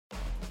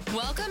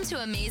Welcome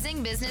to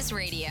Amazing Business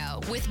Radio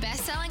with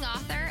best-selling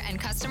author and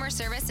customer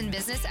service and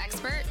business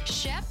expert,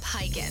 Shep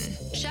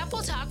Hyken. Shep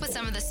will talk with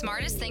some of the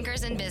smartest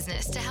thinkers in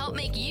business to help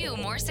make you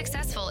more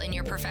successful in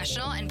your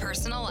professional and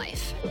personal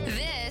life.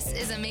 This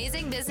is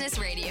Amazing Business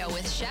Radio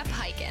with Shep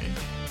Hyken.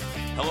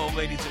 Hello,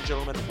 ladies and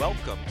gentlemen.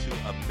 Welcome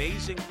to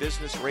Amazing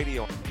Business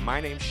Radio. My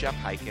name's Shep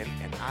Hyken,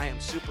 and I am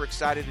super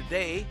excited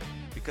today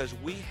because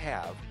we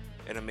have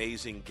an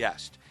amazing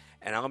guest.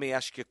 And now let me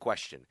ask you a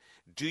question.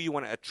 Do you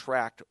want to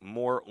attract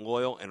more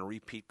loyal and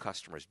repeat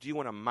customers? Do you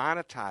want to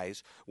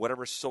monetize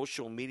whatever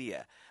social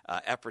media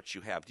efforts you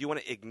have? Do you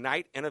want to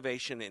ignite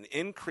innovation and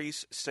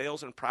increase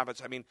sales and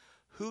profits? I mean,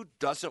 who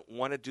doesn't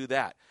want to do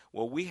that?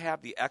 Well, we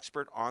have the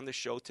expert on the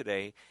show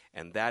today,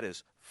 and that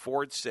is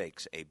Ford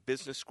Saeks, a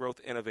business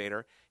growth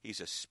innovator. He's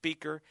a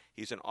speaker,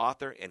 he's an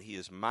author, and he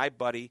is my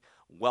buddy.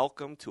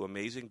 Welcome to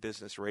Amazing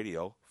Business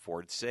Radio,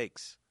 Ford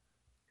Saeks.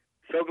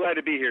 So glad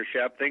to be here,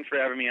 Shep. Thanks for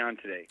having me on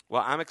today.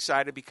 Well, I'm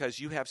excited because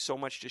you have so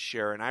much to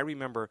share, and I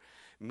remember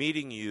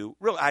meeting you.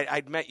 Really,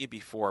 I'd met you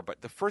before,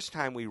 but the first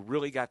time we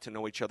really got to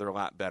know each other a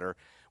lot better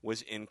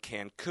was in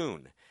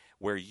Cancun,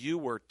 where you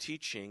were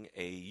teaching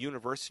a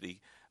university,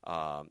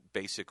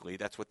 basically,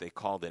 that's what they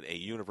called it, a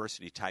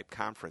university-type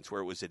conference, where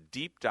it was a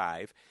deep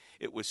dive.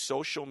 It was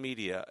social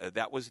media.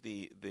 That was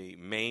the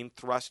main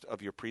thrust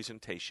of your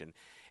presentation.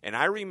 And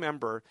I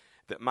remember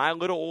that my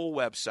little old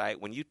website,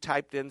 when you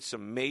typed in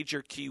some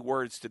major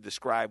keywords to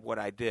describe what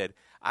I did,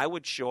 I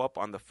would show up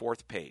on the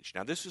fourth page.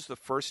 Now, this was the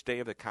first day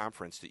of the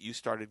conference that you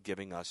started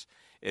giving us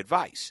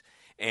advice.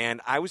 And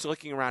I was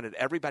looking around at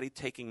everybody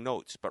taking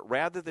notes. But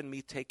rather than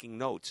me taking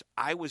notes,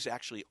 I was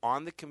actually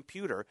on the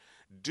computer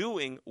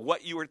doing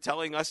what you were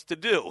telling us to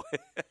do.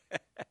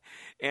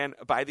 And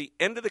by the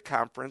end of the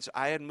conference,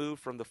 I had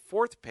moved from the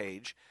fourth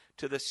page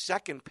to the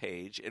second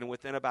page. And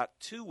within about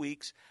 2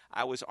 weeks,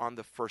 I was on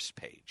the first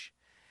page.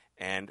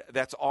 And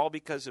that's all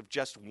because of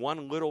just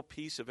one little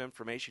piece of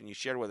information you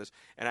shared with us.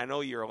 And I know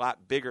you're a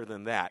lot bigger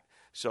than that.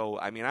 So,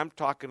 I mean, I'm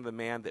talking to the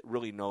man that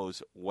really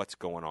knows what's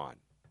going on.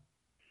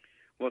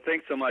 Well,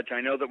 thanks so much.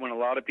 I know that when a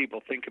lot of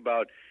people think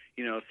about,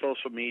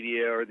 social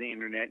media or the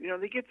internet,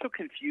 they get so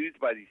confused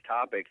by these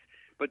topics,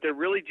 but they're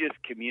really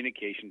just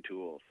communication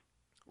tools.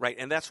 Right,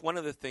 and that's one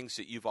of the things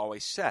that you've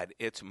always said.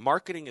 It's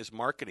marketing is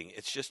marketing.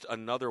 It's just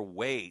another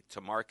way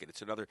to market.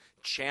 It's another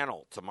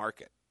channel to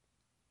market.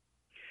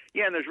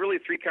 Yeah, and there's really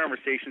three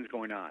conversations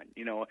going on.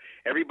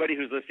 Everybody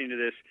who's listening to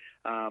this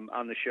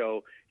on the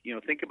show,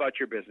 think about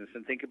your business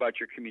and think about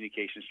your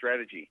communication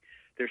strategy.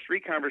 There's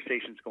three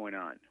conversations going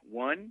on.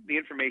 One, the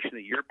information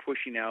that you're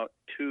pushing out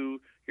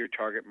to your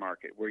target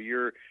market, where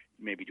you're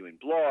maybe doing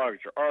blogs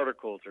or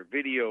articles or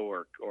video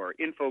or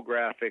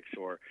infographics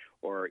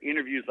or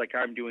interviews like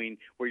I'm doing,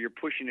 where you're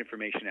pushing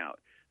information out.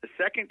 The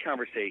second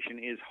conversation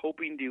is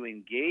hoping to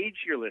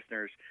engage your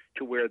listeners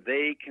to where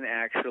they can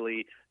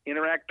actually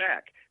interact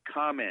back,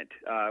 comment,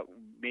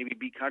 maybe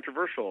be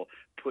controversial,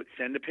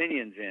 send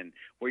opinions in,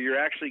 where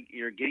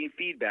you're getting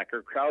feedback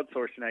or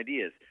crowdsourcing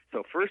ideas.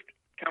 So first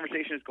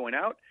conversation is going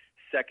out,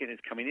 second is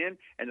coming in,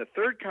 and the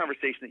third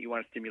conversation that you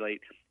want to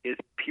stimulate is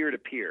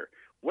peer-to-peer.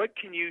 What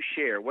can you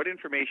share? What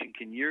information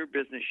can your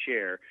business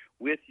share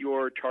with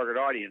your target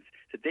audience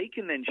that they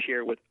can then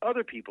share with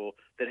other people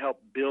that help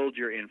build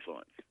your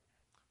influence?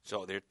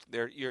 So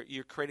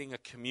you're creating a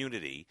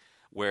community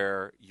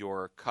where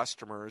your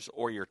customers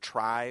or your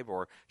tribe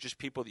or just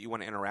people that you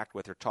want to interact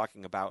with are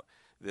talking about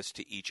this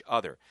to each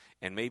other.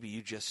 And maybe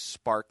you just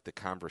spark the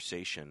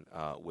conversation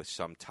with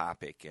some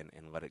topic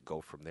and let it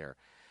go from there.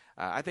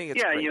 I think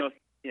it's great.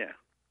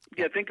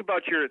 Yeah. Think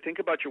about your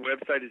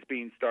website as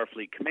being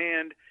Starfleet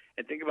Command,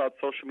 and think about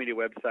social media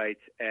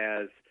websites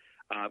as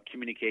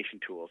communication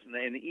tools.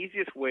 And the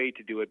easiest way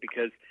to do it,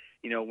 because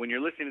when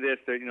you're listening to this,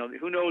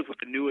 who knows what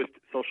the newest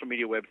social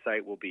media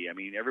website will be? I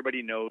mean,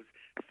 everybody knows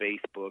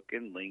Facebook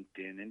and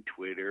LinkedIn and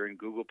Twitter and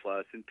Google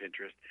Plus and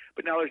Pinterest,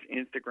 but now there's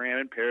Instagram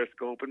and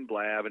Periscope and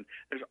Blab, and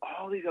there's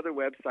all these other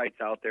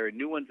websites out there, and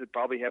new ones that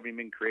probably haven't even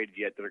been created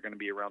yet that are going to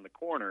be around the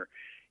corner.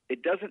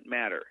 It doesn't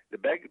matter. The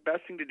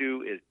best thing to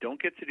do is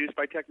don't get seduced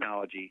by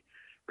technology.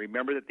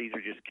 Remember that these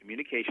are just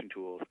communication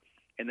tools,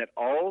 and that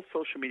all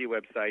social media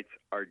websites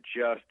are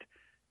just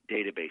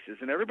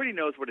databases. And everybody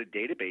knows what a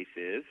database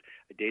is.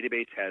 A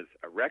database has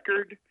a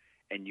record,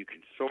 and you can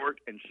sort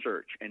and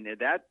search. And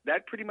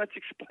that pretty much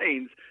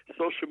explains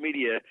social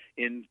media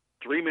in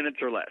 3 minutes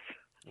or less.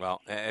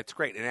 Well, it's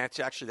great. And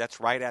that's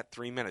right at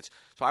 3 minutes.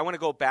 So I want to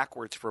go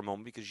backwards for a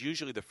moment, because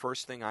usually the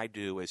first thing I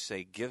do is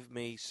say, give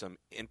me some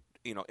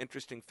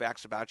interesting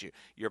facts about you,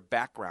 your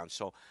background.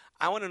 So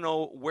I want to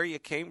know where you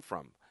came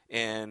from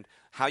and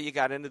how you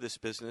got into this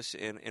business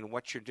and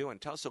what you're doing.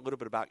 Tell us a little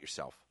bit about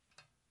yourself.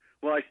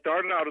 Well, I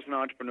started out as an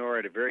entrepreneur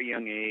at a very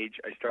young age.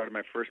 I started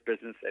my first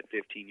business at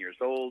 15 years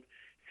old.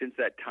 Since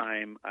that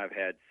time, I've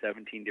had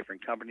 17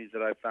 different companies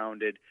that I've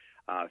founded.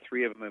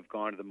 3 of them have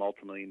gone to the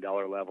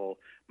multi-million-dollar level.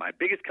 My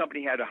biggest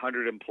company had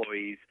 100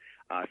 employees.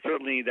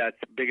 Certainly that's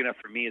big enough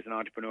for me as an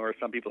entrepreneur.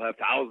 Some people have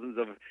thousands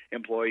of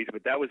employees,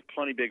 but that was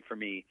plenty big for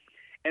me.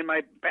 And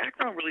my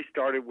background really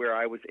started where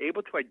I was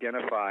able to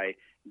identify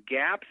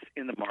gaps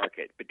in the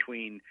market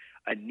between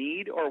a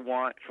need or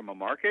want from a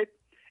market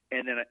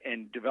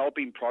and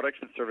developing products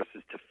and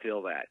services to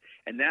fill that.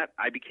 And that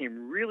I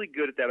became really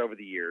good at that over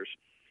the years.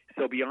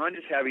 So beyond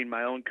just having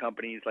my own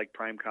companies like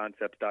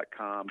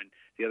primeconcepts.com and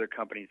the other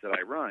companies that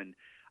I run,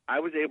 I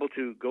was able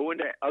to go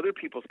into other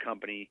people's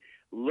company,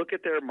 look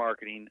at their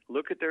marketing,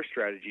 look at their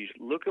strategies,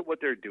 look at what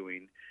they're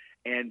doing,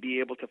 and be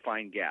able to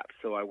find gaps.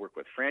 So I work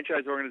with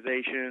franchise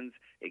organizations,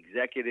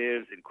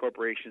 executives, and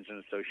corporations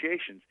and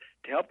associations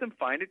to help them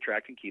find,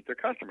 attract, and keep their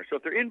customers. So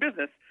if they're in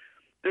business,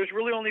 there's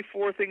really only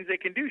 4 things they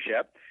can do,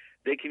 Shep.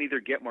 They can either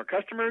get more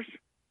customers,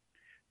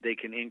 they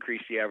can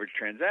increase the average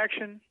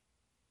transaction,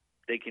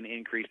 they can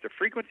increase the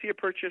frequency of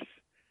purchase,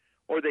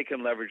 or they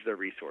can leverage their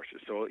resources.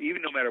 So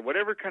even no matter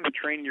whatever kind of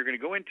training you're going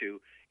to go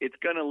into, it's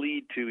going to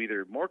lead to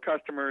either more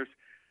customers,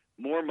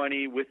 more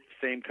money with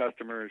the same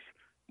customers,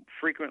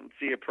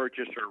 frequency of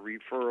purchase or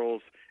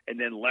referrals,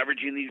 and then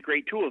leveraging these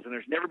great tools. And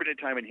there's never been a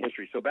time in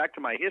history. So back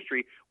to my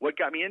history, what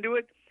got me into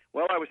it?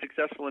 Well, I was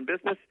successful in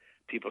business.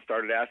 People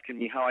started asking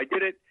me how I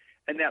did it,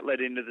 and that led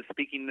into the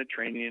speaking and the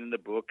training and the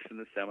books and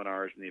the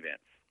seminars and the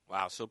events.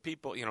 Wow. So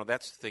people,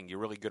 that's the thing. You're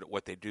really good at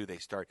what they do. They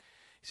start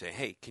say,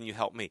 hey, can you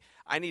help me?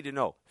 I need to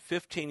know,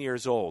 15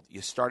 years old, you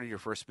started your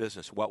first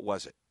business. What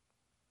was it?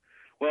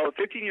 Well, at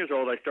 15 years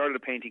old, I started a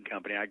painting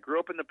company. I grew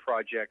up in the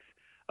projects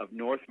of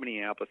North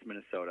Minneapolis,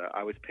 Minnesota.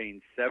 I was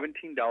paying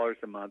 $17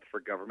 a month for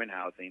government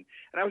housing,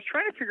 and I was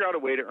trying to figure out a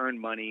way to earn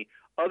money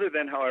other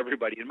than how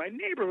everybody in my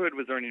neighborhood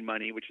was earning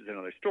money, which is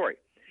another story.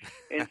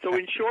 And so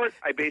in short,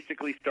 I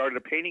basically started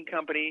a painting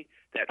company.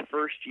 That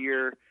first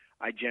year,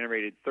 I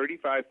generated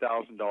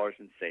 $35,000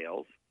 in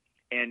sales.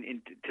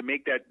 And to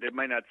make that, it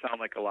might not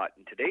sound like a lot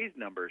in today's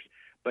numbers,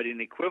 but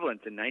in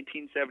equivalence in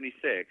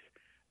 1976,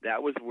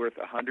 that was worth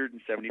 $175,000.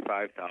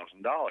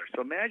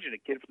 So imagine a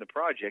kid from the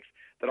projects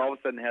that all of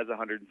a sudden has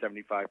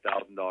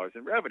 $175,000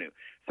 in revenue.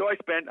 So I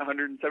spent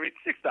 $176,000.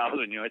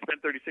 I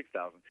spent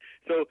 $36,000.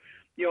 So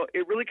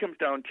it really comes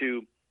down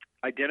to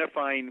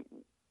identifying,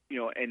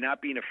 and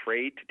not being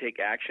afraid to take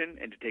action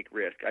and to take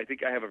risk. I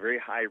think I have a very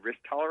high risk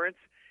tolerance.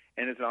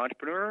 And as an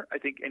entrepreneur, I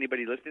think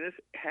anybody listening to this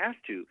has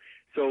to.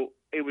 So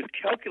it was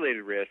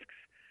calculated risks,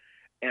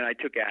 and I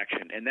took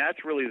action. And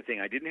that's really the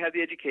thing. I didn't have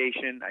the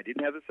education, I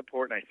didn't have the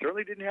support, and I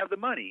certainly didn't have the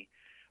money,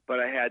 but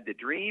I had the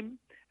dream,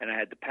 and I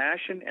had the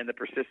passion and the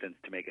persistence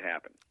to make it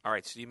happen. All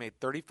right, so you made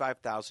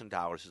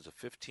 $35,000 as a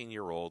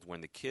 15-year-old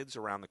when the kids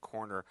around the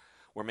corner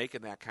were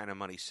making that kind of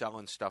money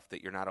selling stuff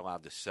that you're not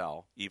allowed to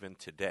sell even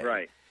today.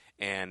 Right.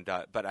 And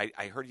but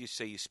I heard you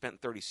say you spent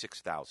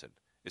 $36,000.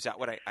 Is that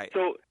what I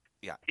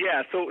Yeah.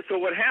 Yeah. So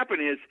what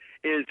happened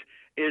is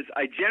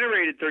I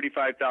generated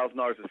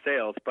 $35,000 of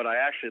sales, but I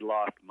actually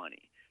lost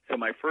money. So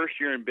my first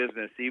year in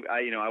business,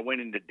 I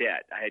went into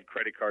debt. I had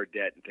credit card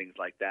debt and things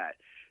like that.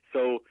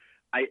 So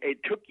it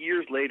took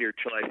years later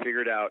till I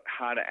figured out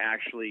how to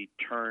actually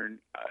turn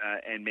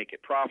and make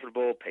it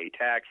profitable, pay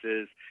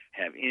taxes,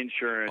 have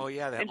insurance. Oh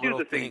yeah, that and little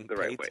do the things thing, the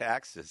right pay way.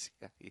 taxes.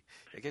 Yeah,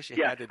 I guess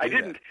you had to do I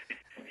didn't. That.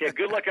 Yeah,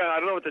 good luck. I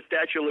don't know what the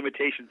statute of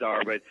limitations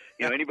are, but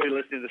anybody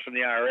listening to this from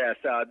the IRS,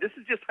 this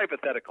is just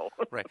hypothetical.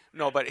 Right.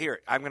 No, but here,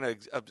 I'm going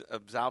to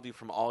absolve you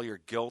from all your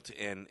guilt,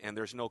 and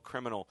there's no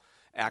criminal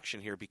action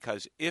here,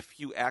 because if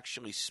you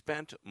actually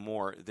spent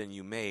more than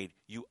you made,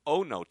 you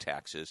owe no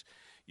taxes.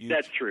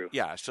 That's true.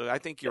 Yeah, so I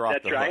think you're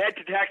off the hook. I had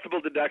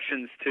taxable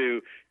deductions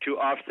to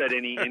offset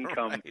any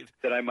income Right.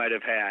 that I might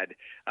have had.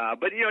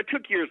 But, it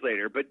took years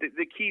later. But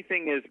the key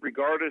thing is,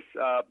 regardless,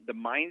 the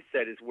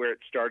mindset is where it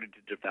started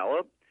to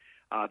develop.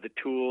 The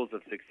tools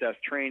of success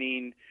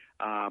training,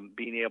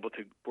 being able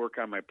to work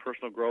on my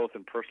personal growth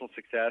and personal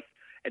success,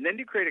 and then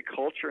to create a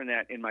culture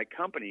in my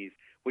companies,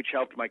 which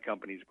helped my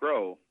companies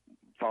grow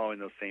following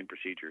those same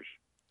procedures.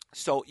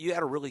 So you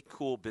had a really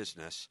cool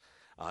business.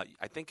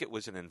 I think it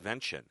was an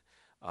invention,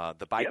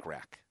 the bike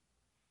rack.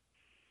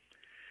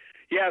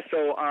 Yeah,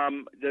 so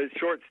the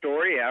short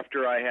story,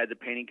 after I had the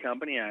painting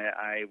company,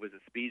 I was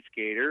a speed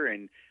skater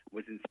and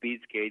was in speed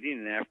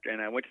skating,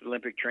 and I went to the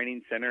Olympic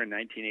Training Center in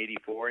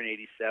 1984 and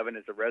 87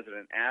 as a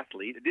resident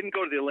athlete. I didn't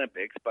go to the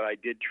Olympics, but I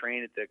did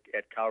train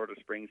at Colorado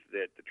Springs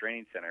at the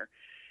training center.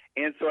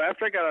 And so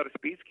after I got out of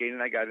speed skating,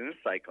 I got into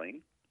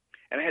cycling,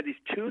 and I had these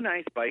 2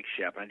 nice bikes,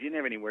 Shep, and I didn't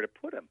have anywhere to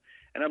put them.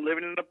 And I'm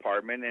living in an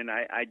apartment, and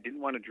I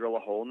didn't want to drill a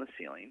hole in the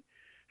ceiling.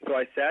 So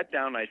I sat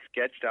down and I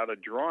sketched out a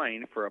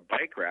drawing for a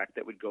bike rack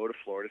that would go to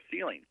floor to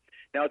ceiling.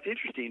 Now, it's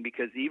interesting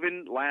because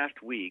even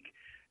last week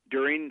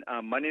during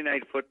Monday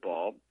Night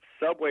Football,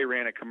 Subway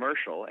ran a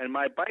commercial, and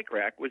my bike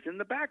rack was in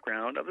the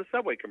background of the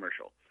Subway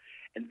commercial.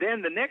 And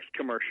then the next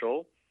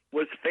commercial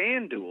was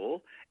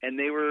FanDuel, and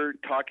they were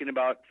talking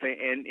about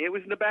and it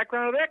was in the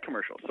background of that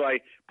commercial. So I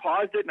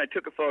paused it and I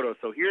took a photo.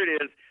 So here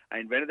it is. I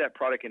invented that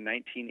product in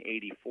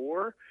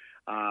 1984.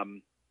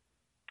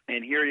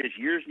 And here it is,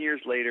 years and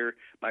years later,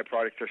 my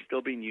products are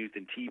still being used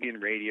in TV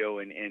and radio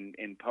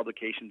and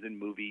publications and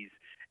movies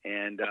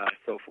and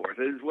so forth.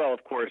 As well,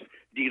 of course,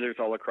 dealers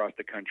all across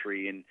the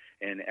country and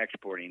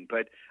exporting.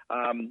 But,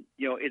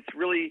 it's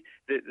really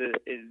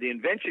the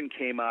invention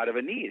came out of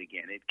a need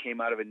again. It came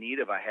out of a need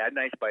of I had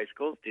nice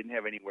bicycles, didn't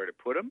have anywhere to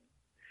put them.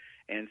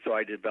 And so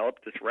I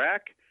developed this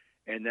rack,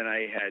 and then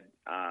I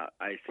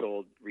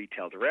sold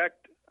retail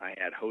direct. I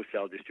had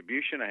wholesale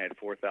distribution. I had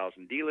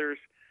 4,000 dealers.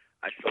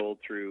 I sold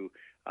through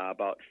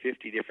about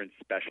 50 different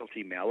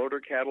specialty mail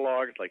order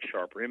catalogs like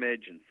Sharper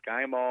Image and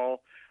Sky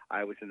Mall.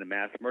 I was in the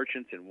mass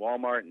merchants in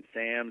Walmart and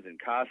Sam's and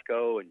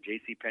Costco and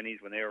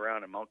JCPenney's when they were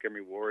around and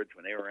Montgomery Ward's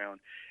when they were around.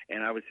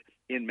 And I was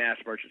in mass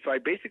merchants. So I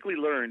basically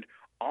learned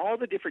all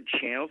the different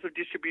channels of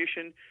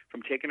distribution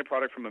from taking a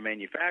product from a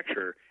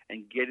manufacturer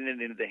and getting it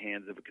into the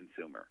hands of a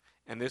consumer.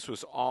 And this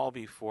was all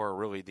before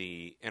really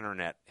the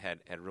Internet had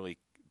really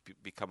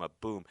become a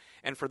boom.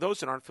 And for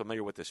those that aren't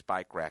familiar with this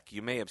bike rack,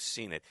 you may have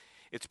seen it.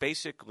 It's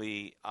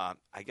basically, I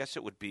guess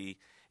it would be,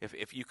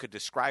 if you could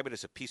describe it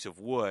as a piece of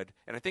wood,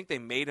 and I think they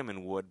made them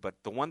in wood,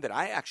 but the one that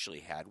I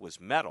actually had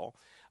was metal.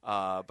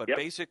 But Yep.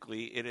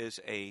 Basically it is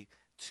a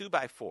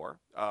 2x4,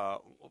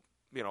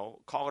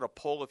 call it a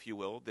pole, if you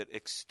will, that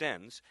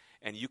extends,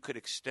 and you could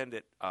extend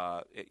it.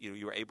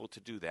 You were able to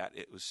do that.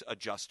 It was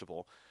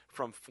adjustable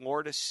from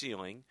floor to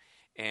ceiling,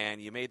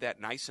 and you made that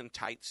nice and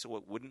tight so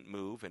it wouldn't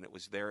move, and it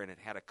was there, and it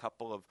had a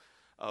couple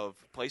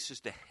of places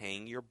to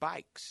hang your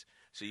bikes.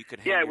 So you could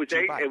hang your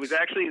two bikes. It was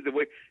actually the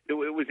way. It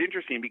was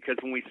interesting because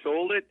when we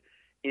sold it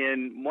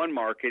in one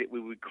market,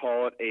 we would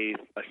call it a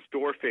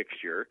store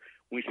fixture.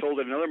 When we sold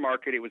it in another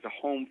market, it was a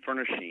home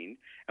furnishing.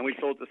 And we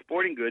sold it to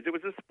sporting goods, it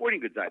was a sporting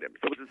goods item.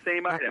 So it was the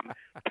same item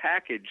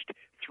packaged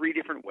 3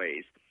 different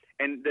ways.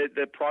 And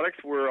the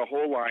products were a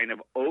whole line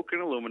of oak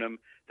and aluminum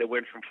that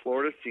went from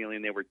floor to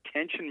ceiling. They were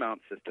tension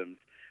mount systems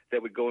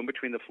that would go in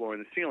between the floor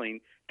and the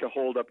ceiling to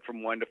hold up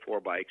from 1 to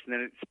 4 bikes. And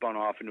then it spun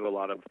off into a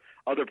lot of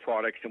other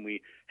products, and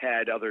we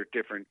had other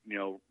different,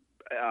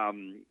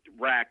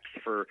 racks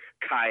for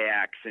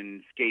kayaks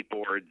and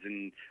skateboards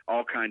and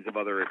all kinds of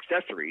other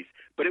accessories.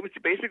 But it was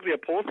basically a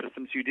pole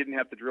system, so you didn't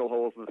have to drill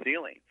holes in the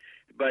ceiling.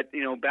 But,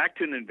 back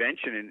to an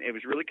invention, and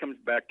it really comes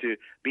back to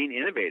being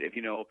innovative.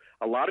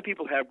 A lot of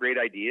people have great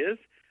ideas,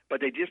 but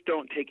they just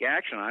don't take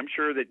action. I'm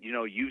sure that,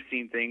 you've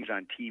seen things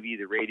on TV,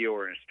 the radio,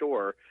 or in a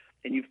store,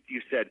 and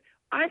you said,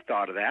 I've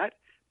thought of that,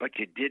 but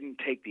you didn't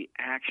take the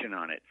action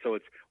on it. So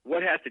it's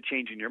what has to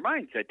change in your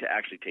mindset to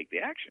actually take the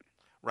action.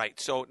 Right.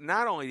 So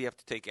not only do you have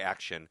to take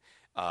action,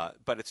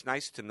 but it's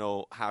nice to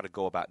know how to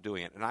go about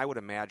doing it. And I would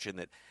imagine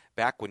that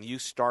back when you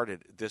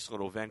started this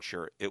little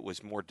venture, it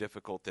was more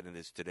difficult than it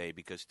is today,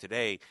 because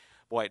today,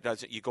 boy, it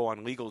doesn't. You go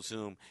on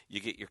LegalZoom, you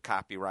get your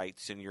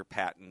copyrights and your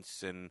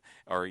patents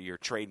or your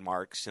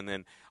trademarks, and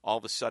then all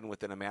of a sudden,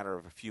 within a matter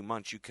of a few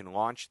months, you can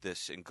launch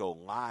this and go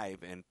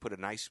live and put a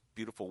nice,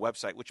 beautiful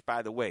website. Which,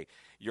 by the way,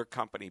 your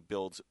company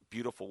builds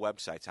beautiful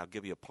websites. I'll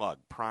give you a plug: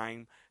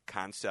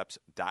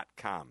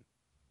 PrimeConcepts.com.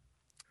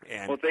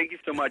 Well, thank you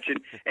so much.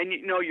 And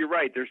you're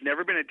right. There's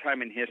never been a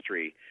time in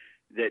history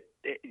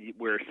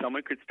where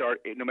someone could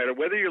start, no matter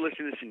whether you're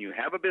listening to this and you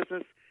have a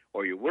business,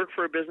 or you work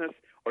for a business,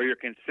 or you're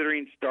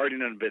considering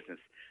starting a business.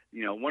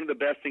 One of the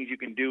best things you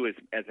can do as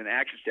an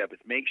action step is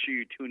make sure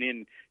you tune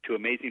in to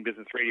Amazing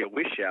Business Radio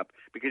with Shep,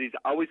 because he's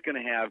always going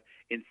to have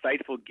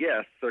insightful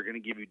guests that are going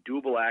to give you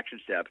doable action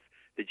steps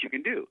that you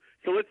can do.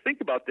 So let's think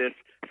about this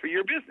for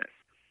your business.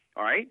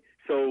 All right?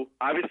 So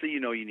obviously, you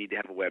need to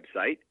have a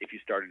website if you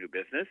start a new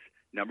business.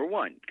 Number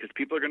 1, because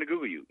people are going to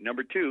Google you.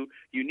 Number 2,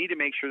 you need to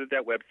make sure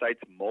that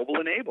website's mobile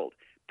enabled.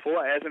 Pull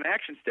as an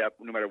action step,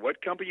 no matter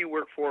what company you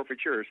work for, if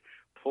it's yours,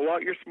 pull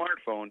out your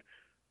smartphone,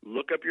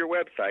 look up your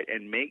website,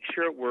 and make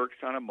sure it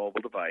works on a mobile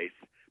device,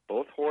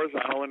 both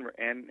horizontal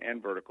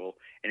and vertical.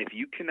 And if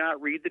you cannot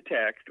read the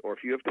text, or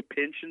if you have to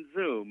pinch and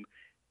zoom,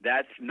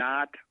 that's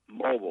not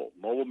mobile.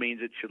 Mobile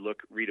means it should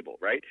look readable,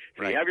 right?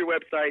 So Right. You have your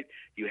website,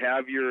 you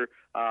have your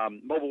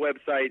mobile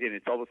website, and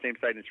it's all the same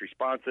site and it's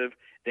responsive.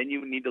 Then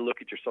you need to look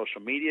at your social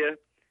media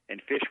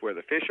and fish where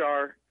the fish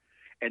are.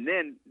 And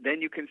then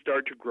you can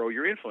start to grow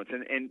your influence.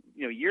 And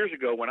years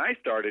ago when I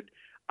started,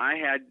 I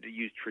had to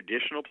use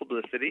traditional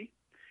publicity.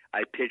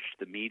 I pitched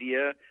the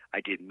media. I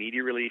did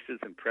media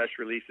releases and press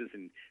releases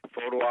and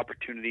photo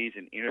opportunities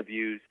and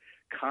interviews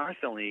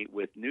constantly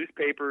with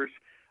newspapers,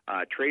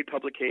 trade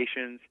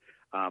publications,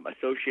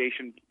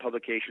 association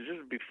publications. This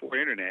is before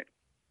internet.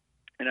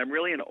 And I'm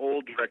really an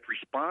old direct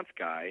response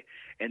guy.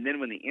 And then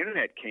when the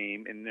internet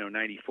came in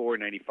 94,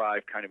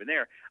 95, kind of in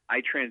there,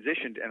 I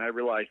transitioned and I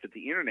realized that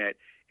the internet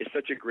is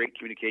such a great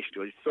communication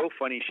tool. It's so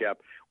funny,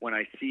 Shep, when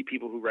I see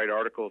people who write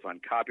articles on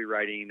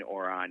copywriting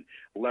or on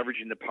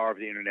leveraging the power of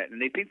the internet,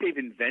 and they think they've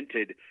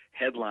invented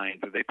headlines,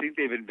 or they think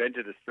they've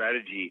invented a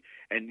strategy,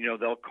 and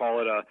they'll call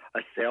it a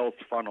sales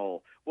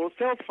funnel. Well,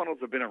 sales funnels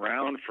have been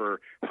around for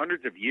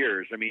hundreds of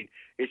years. I mean,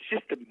 it's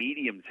just the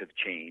mediums have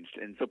changed,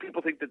 and so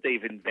people think that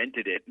they've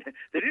invented it.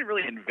 They didn't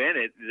really invent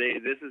it.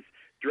 This is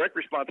direct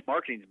response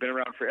marketing has been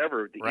around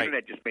forever. The Right.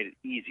 internet just made it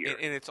easier.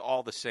 And it's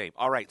all the same.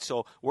 All right,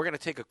 so we're going to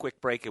take a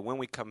quick break, and when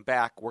we come come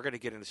back, we're going to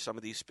get into some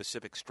of these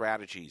specific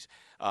strategies.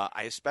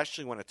 I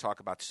especially want to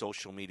talk about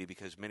social media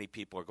because many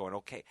people are going,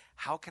 okay,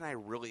 how can I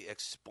really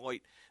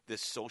exploit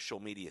this social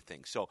media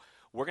thing? So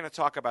we're going to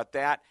talk about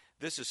that.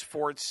 This is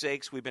Ford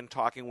Saeks we've been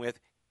talking with.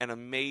 An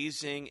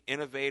amazing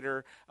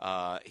innovator.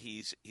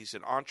 He's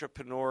an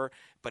entrepreneur,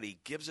 but he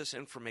gives us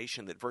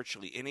information that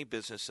virtually any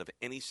business of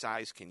any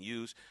size can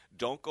use.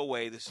 Don't go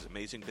away. This is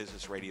Amazing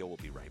Business Radio. We'll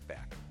be right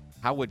back.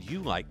 How would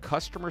you like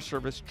customer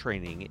service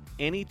training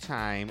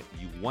anytime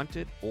you want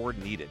it or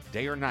need it,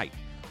 day or night?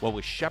 Well,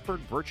 with Shepherd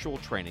Virtual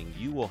Training,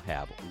 you will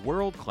have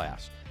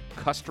world-class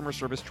customer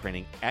service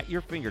training at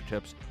your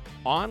fingertips,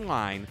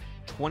 online,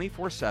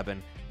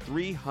 24/7,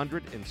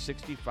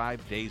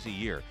 365 days a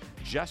year.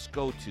 Just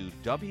go to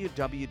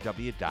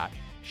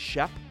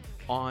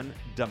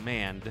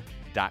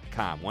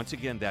www.shepondemand.com. Once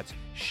again, that's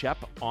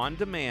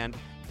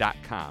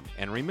shepondemand.com.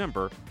 And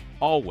remember,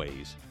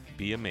 always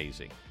be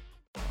amazing.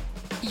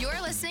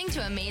 You're listening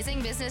to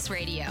Amazing Business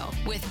Radio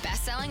with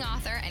best-selling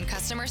author and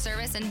customer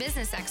service and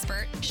business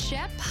expert,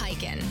 Shep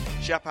Hyken.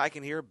 Shep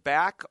Hyken here,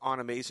 back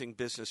on Amazing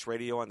Business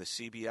Radio on the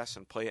CBS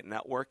and Play It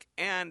Network.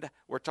 And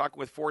we're talking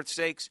with Ford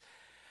Saeks.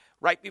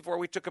 Right before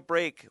we took a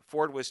break,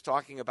 Ford was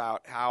talking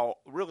about how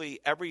really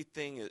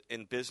everything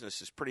in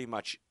business is pretty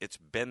much, it's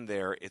been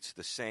there, it's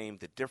the same.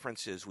 The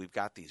difference is we've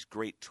got these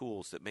great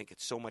tools that make it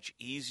so much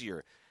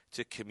easier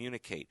to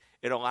communicate.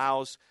 It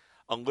allows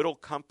a little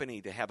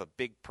company to have a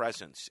big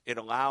presence. It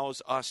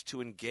allows us to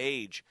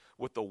engage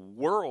with the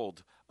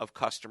world of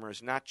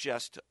customers, not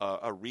just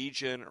a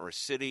region or a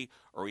city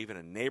or even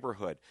a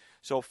neighborhood.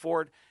 So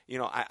Ford,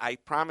 I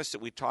promised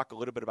that we'd talk a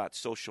little bit about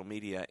social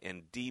media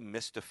and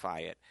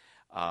demystify it.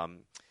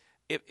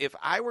 If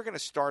I were going to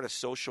start a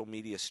social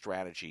media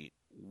strategy,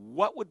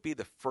 what would be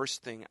the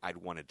first thing I'd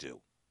want to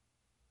do?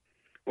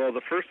 Well,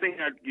 the first thing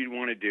you'd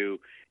want to do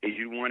is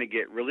you'd want to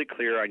get really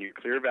clear on your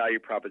clear value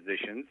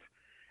propositions,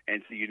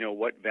 and so you know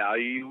what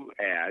value you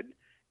add,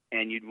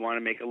 and you'd want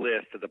to make a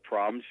list of the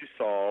problems you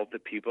solve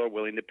that people are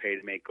willing to pay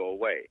to make go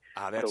away.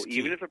 That's so key.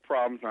 Even if the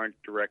problems aren't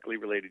directly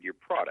related to your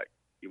product,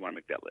 you want to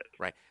make that list.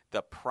 Right.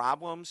 The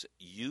problems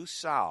you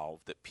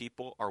solve that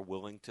people are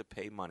willing to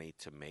pay money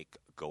to make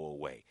go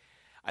away.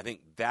 I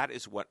think that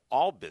is what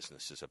all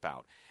business is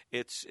about.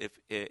 It's if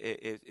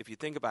you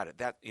think about it,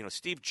 that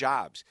Steve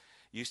Jobs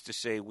used to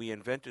say we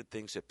invented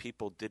things that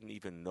people didn't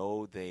even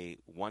know they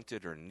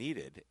wanted or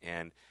needed,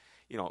 and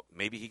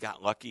maybe he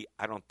got lucky.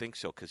 I don't think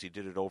so because he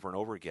did it over and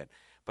over again.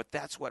 But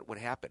that's what would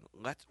happen.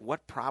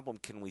 What problem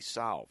can we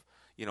solve?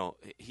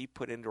 He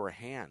put into our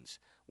hands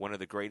one of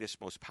the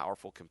greatest, most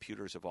powerful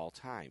computers of all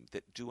time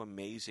that do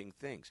amazing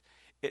things.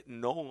 It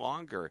no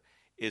longer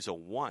is a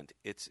want.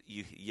 It's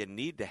you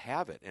need to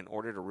have it in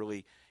order to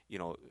really,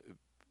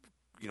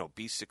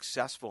 be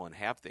successful and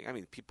have things. I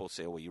mean, people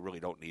say, well, you really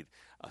don't need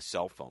a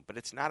cell phone, but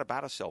it's not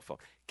about a cell phone.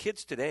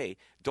 Kids today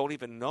don't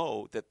even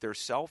know that their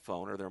cell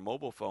phone or their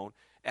mobile phone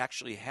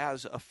actually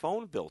has a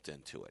phone built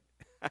into it.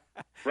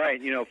 Right.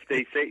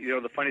 They say,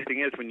 the funny thing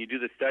is when you do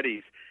the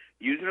studies,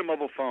 using a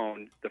mobile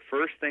phone, the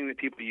first thing that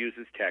people use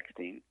is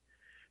texting.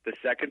 The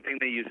second thing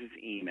they use is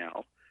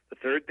email. The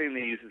third thing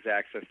they use is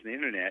access to the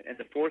internet. And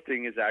the fourth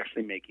thing is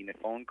actually making a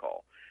phone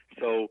call.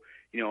 So,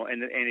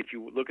 and if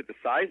you look at the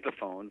size of the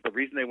phones, the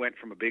reason they went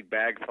from a big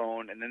bag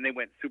phone and then they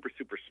went super,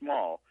 super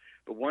small.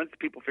 But once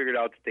people figured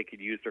out that they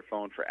could use their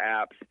phone for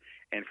apps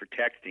and for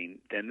texting,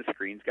 then the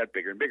screens got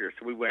bigger and bigger.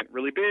 So we went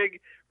really big,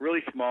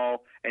 really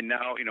small, and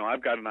now,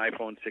 I've got an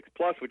iPhone 6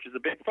 Plus, which is a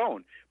big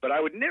phone. But I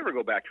would never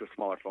go back to a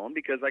smaller phone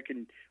because I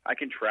can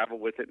travel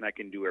with it and I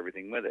can do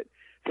everything with it.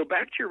 So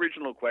back to your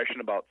original question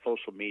about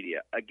social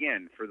media.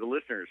 Again, for the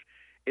listeners,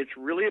 it's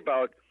really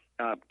about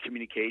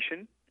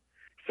communication.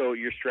 So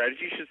your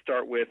strategy should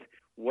start with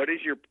what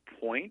is your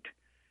point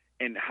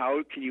and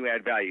how can you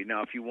add value?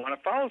 Now, if you want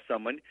to follow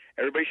someone,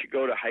 everybody should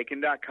go to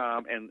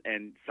Hyken.com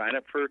and sign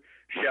up for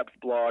Shep's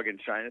blog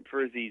and sign up for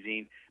his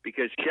e-zine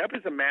because Shep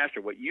is a master.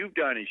 What you've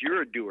done is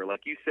you're a doer.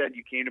 Like you said,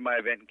 you came to my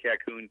event in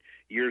Cancun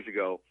years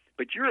ago,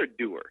 but you're a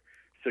doer.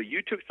 So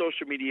you took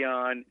social media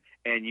on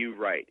and you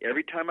write.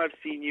 Every time I've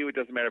seen you, it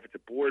doesn't matter if it's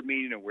a board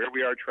meeting or where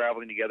we are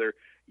traveling together,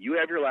 you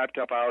have your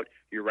laptop out,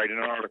 you're writing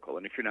an article.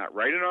 And if you're not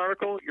writing an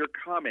article, you're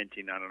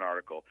commenting on an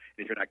article.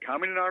 And if you're not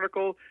commenting on an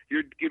article,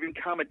 you're giving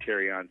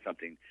commentary on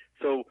something.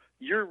 So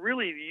you're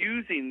really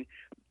using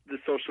the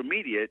social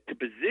media to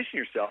position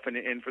yourself.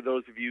 And for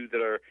those of you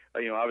that are,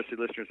 obviously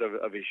listeners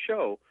of his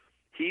show,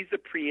 he's the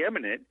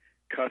preeminent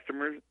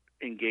customer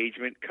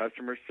engagement,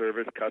 customer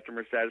service,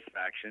 customer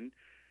satisfaction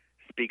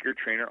speaker,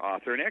 trainer,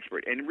 author, and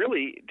expert. And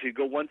really, to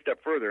go one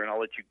step further, and I'll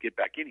let you get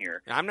back in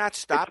here. I'm not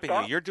stopping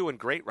you. You're doing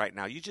great right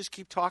now. You just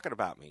keep talking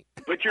about me.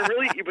 But you're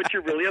really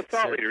a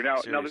thought leader.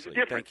 Now there's a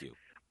difference. Thank you.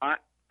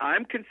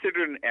 I'm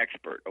considered an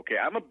expert. Okay,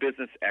 I'm a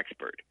business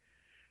expert.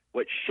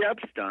 What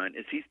Shep's done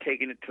is he's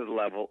taken it to the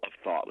level of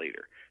thought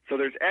leader. So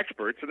there's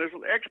experts, and there's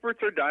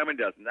experts are a dime a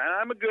dozen. And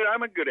I'm a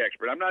good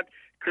expert. I'm not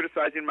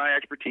criticizing my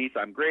expertise.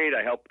 I'm great.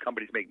 I help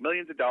companies make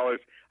millions of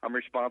dollars. I'm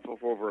responsible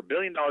for over $1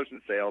 billion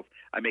in sales.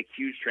 I make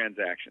huge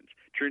transformations.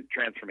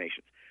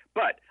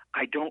 But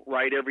I don't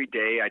write every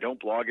day. I don't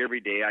blog every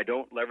day. I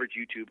don't leverage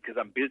YouTube because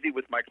I'm busy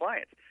with my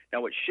clients.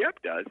 Now, what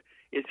Shep does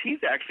is he's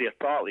actually a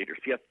thought leader.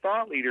 See, a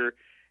thought leader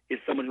is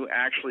someone who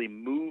actually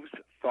moves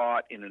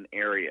thought in an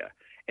area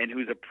and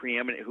who's a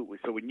preeminent.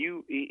 So when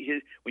you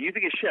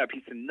think of Shep,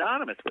 he's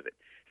synonymous with it.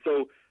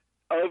 So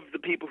of the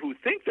people who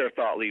think they're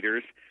thought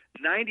leaders,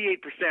 98%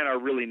 are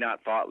really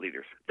not thought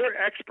leaders. They're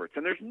experts,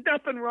 and there's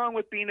nothing wrong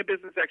with being a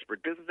business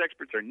expert. Business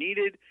experts are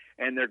needed,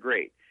 and they're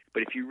great.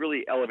 But if you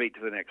really elevate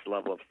to the next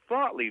level of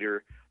thought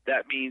leader,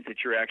 that means that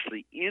you're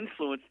actually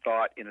influence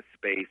thought in a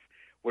space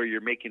where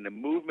you're making the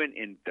movement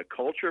in the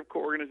culture of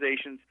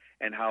organizations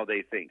and how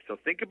they think. So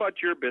think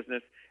about your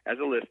business as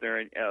a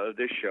listener of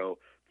this show.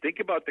 Think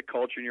about the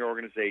culture in your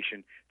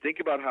organization. Think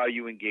about how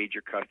you engage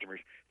your customers.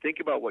 Think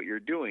about what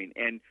you're doing.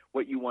 And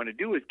what you want to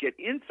do is get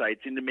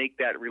insights into make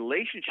that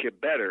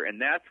relationship better.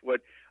 And that's what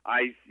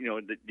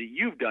that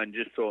you've done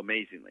just so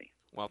amazingly.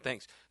 Well,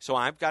 thanks. So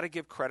I've got to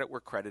give credit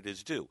where credit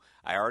is due.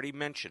 I already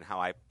mentioned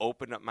how I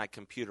opened up my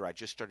computer. I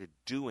just started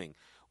doing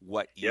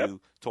what you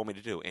told me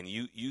to do. And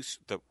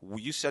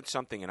you said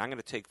something, and I'm going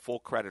to take full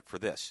credit for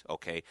this,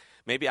 okay?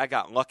 Maybe I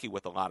got lucky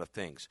with a lot of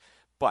things,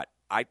 but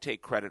I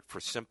take credit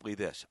for simply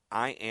this.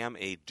 I am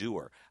a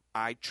doer.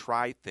 I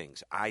try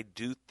things. I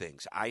do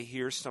things. I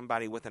hear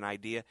somebody with an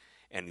idea,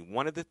 and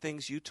one of the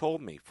things you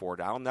told me, Ford,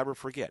 I'll never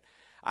forget,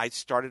 I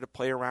started to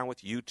play around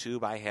with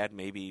YouTube. I had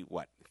maybe,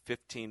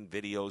 15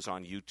 videos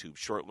on YouTube,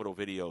 short little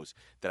videos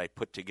that I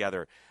put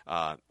together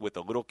with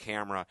a little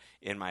camera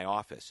in my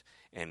office.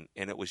 And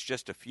it was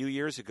just a few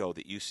years ago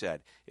that you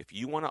said, if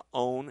you want to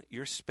own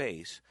your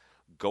space,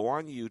 go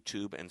on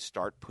YouTube and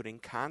start putting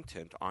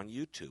content on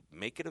YouTube.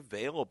 Make it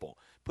available.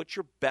 Put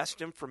your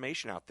best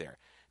information out there.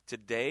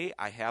 Today,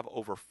 I have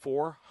over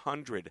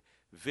 400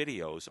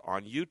 videos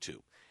on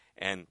YouTube.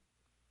 And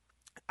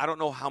I don't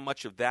know how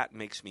much of that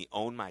makes me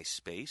own my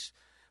space,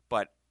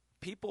 but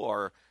people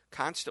are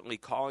constantly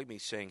calling me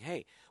saying,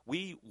 hey,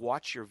 we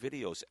watch your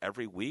videos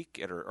every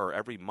week or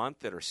every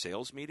month at our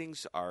sales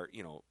meetings. Our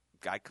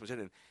guy comes in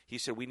and he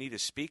said, we need a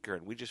speaker,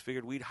 and we just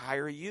figured we'd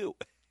hire you.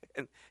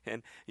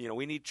 and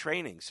we need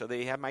training. So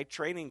they have my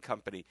training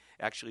company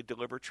actually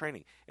deliver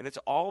training. And it's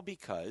all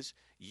because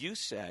you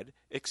said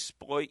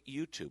exploit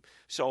YouTube.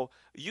 So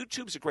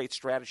YouTube's a great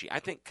strategy. I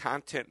think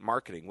content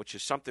marketing, which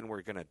is something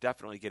we're going to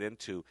definitely get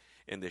into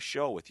in this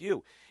show with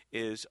you,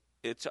 it's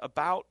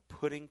about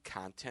putting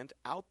content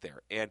out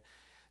there. And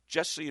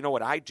just so you know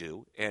what I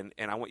do, and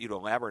I want you to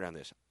elaborate on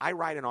this, I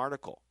write an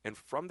article. And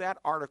from that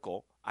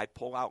article, I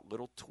pull out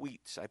little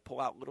tweets. I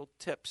pull out little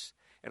tips.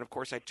 And, of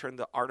course, I turn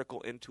the article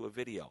into a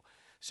video.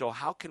 So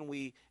how can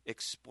we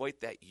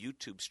exploit that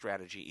YouTube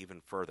strategy even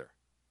further?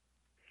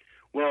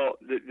 Well,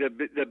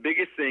 the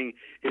biggest thing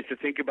is to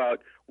think about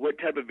what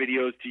type of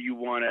videos do you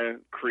want to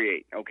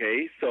create,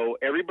 okay? So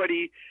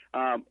everybody,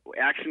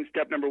 action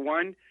step number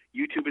one,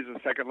 YouTube is the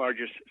second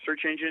largest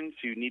search engine,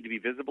 so you need to be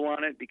visible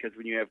on it because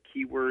when you have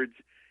keywords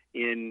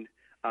in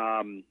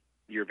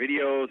your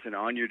videos and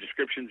on your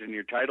descriptions and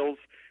your titles,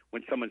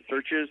 when someone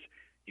searches,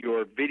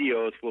 your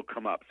videos will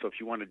come up. So if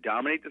you want to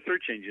dominate the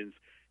search engines,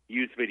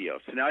 use videos.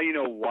 So now you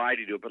know why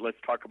to do it, but let's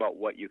talk about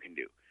what you can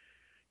do.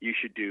 You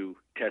should do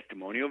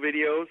testimonial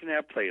videos and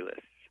have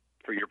playlists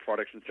for your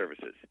products and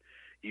services.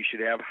 You should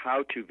have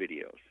how-to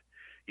videos.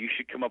 You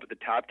should come up with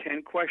the top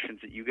 10 questions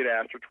that you get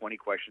asked or 20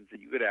 questions that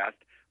you get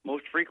asked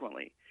most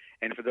frequently.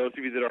 And for those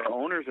of you that are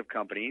owners of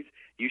companies,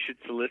 you should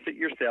solicit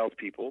your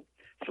salespeople,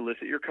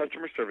 solicit your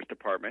customer service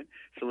department,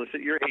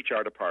 solicit your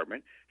HR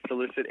department,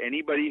 solicit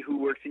anybody who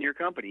works in your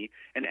company,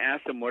 and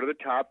ask them what are the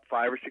top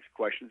 5 or 6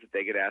 questions that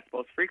they get asked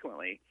most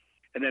frequently.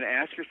 And then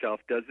ask yourself,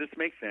 does this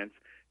make sense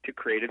to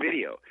create a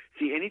video?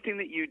 See, anything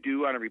that you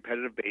do on a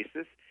repetitive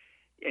basis,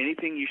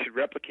 anything you should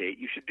replicate,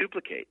 you should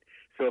duplicate.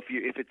 So if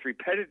it's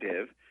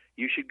repetitive,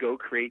 you should go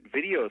create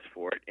videos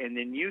for it and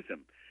then use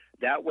them.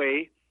 That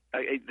way,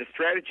 the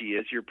strategy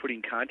is you're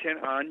putting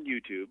content on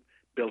YouTube,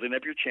 building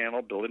up your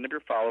channel, building up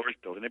your followers,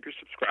 building up your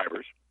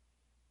subscribers,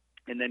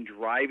 and then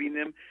driving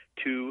them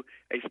to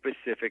a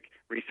specific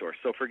resource.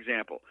 So, for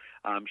example,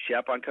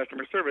 Shep on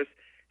customer service,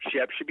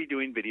 Shep should be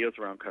doing videos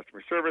around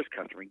customer service,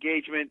 customer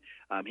engagement.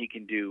 He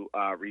can do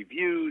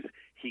reviews.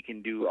 He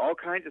can do all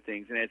kinds of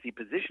things. And as he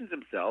positions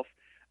himself,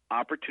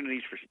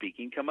 opportunities for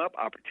speaking come up,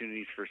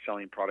 opportunities for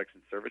selling products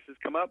and services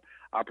come up,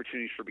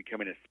 opportunities for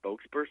becoming a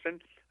spokesperson,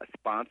 a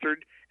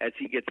sponsored. As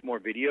he gets more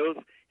videos,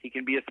 he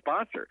can be a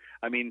sponsor.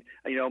 I mean,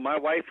 my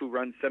wife who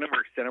runs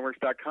Centerworks,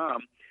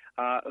 Centerworks.com,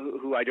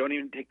 who I don't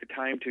even take the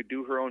time to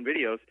do her own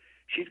videos,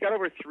 she's got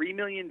over 3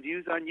 million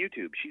views on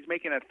YouTube. She's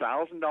making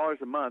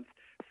 $1,000 a month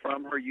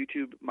from her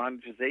YouTube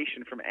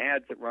monetization from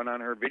ads that run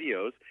on her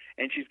videos,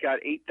 and she's got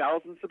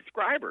 8,000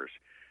 subscribers.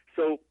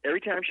 So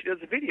every time she does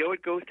a video,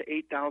 it goes to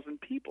 8,000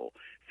 people.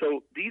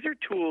 So these are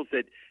tools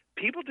that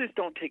people just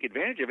don't take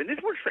advantage of. And this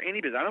works for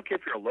any business. I don't care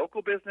if you're a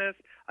local business,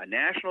 a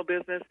national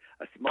business,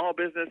 a small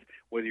business,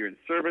 whether you're in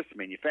service,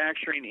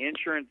 manufacturing,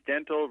 insurance,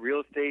 dental,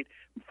 real estate,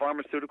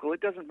 pharmaceutical,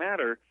 it doesn't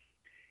matter.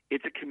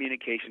 It's a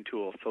communication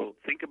tool. So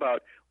think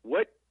about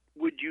what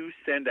would you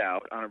send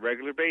out on a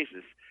regular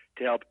basis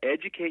to help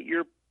educate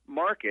your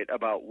market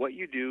about what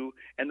you do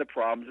and the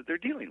problems that they're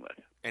dealing with.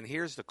 And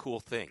here's the cool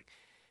thing.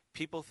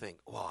 People think,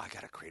 well, I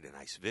got to create a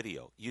nice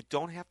video. You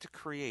don't have to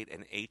create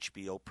an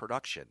HBO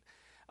production.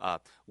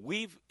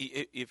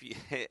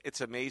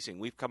 It's amazing.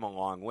 We've come a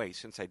long way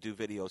since I do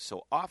videos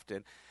so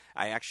often.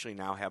 I actually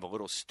now have a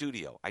little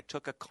studio. I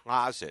took a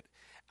closet.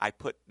 I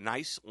put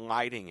nice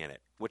lighting in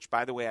it, which,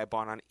 by the way, I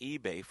bought on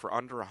eBay for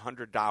under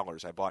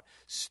 $100. I bought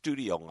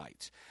studio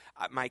lights.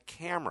 My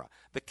camera,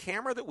 the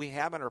camera that we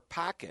have in our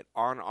pocket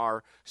on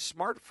our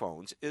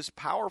smartphones is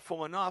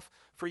powerful enough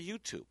for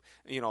YouTube.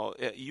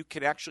 You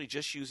can actually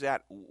just use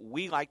that.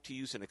 We like to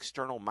use an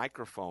external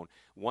microphone,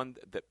 one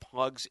that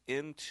plugs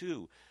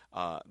into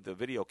the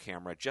video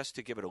camera just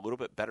to give it a little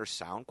bit better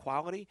sound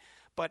quality.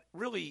 But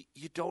really,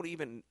 you don't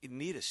even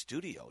need a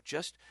studio.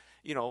 Just,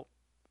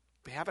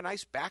 have a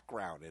nice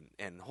background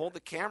and hold the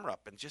camera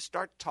up and just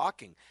start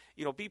talking.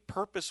 Be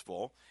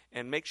purposeful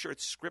and make sure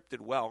it's scripted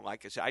well.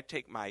 Like I said, I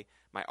take my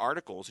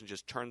articles and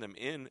just turn them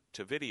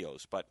into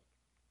videos. But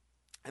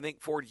I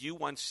think, Ford, you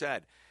once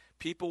said,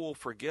 people will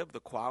forgive the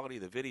quality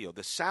of the video.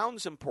 The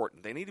sound's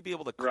important. They need to be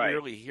able to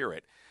clearly hear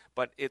it.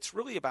 But it's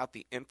really about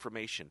the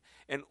information.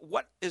 And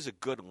what is a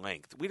good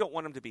length? We don't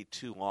want them to be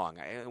too long.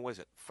 Was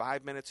it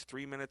 5 minutes,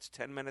 3 minutes,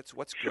 10 minutes?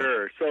 What's good?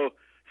 Sure. So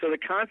the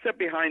concept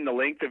behind the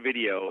length of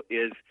video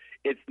is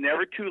it's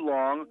never too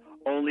long,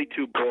 only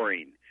too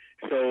boring.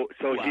 So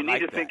you need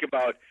to think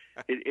about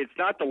it's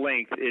not the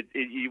length.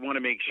 You want to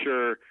make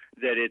sure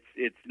that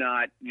it's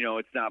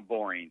not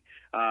boring.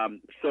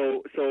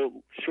 So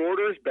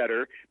shorter is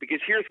better,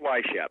 because here's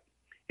why, Shep.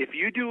 If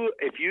you do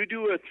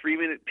a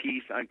 3-minute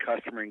piece on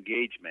customer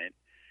engagement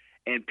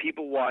and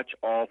people watch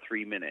all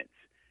 3 minutes,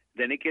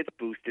 then it gets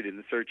boosted in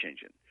the search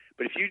engine.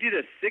 But if you did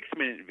a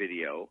 6-minute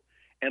video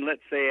and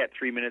let's say at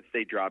 3 minutes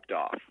they dropped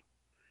off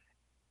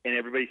and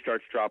everybody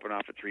starts dropping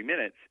off at 3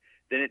 minutes,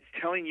 then it's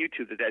telling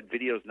YouTube that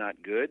video is not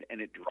good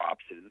and it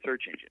drops it in the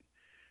search engine.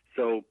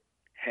 So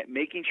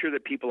making sure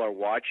that people are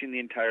watching the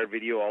entire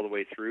video all the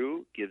way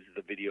through gives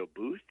the video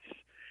boosts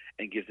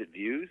and gives it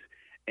views.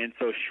 And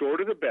so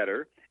shorter the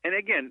better. And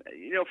again,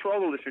 for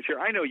all the listeners here,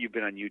 I know you've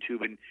been on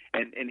YouTube, and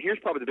here's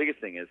probably the biggest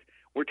thing is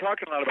we're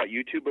talking a lot about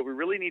YouTube, but we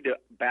really need to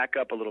back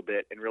up a little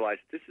bit and realize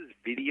this is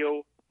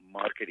video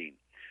marketing.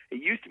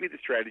 It used to be the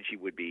strategy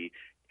would be,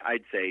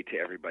 I'd say to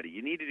everybody,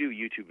 you need to do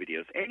YouTube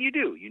videos. And you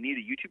do. You need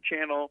a YouTube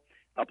channel,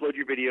 upload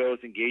your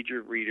videos, engage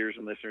your readers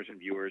and listeners and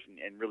viewers,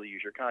 and really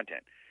use your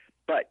content.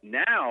 But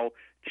now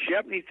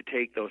Shep needs to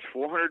take those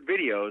 400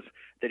 videos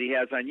that he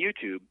has on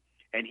YouTube,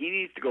 and he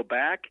needs to go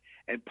back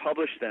and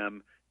publish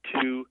them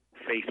to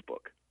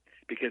Facebook,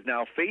 because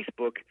now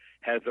Facebook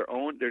has their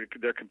own.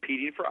 They're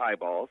competing for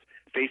eyeballs.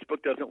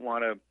 Facebook doesn't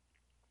want to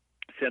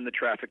send the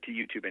traffic to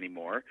YouTube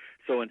anymore.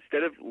 So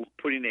instead of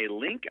putting a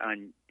link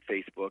on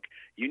Facebook,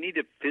 you need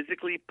to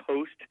physically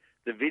post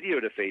the video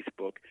to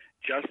Facebook,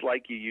 just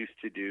like you used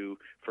to do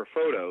for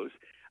photos.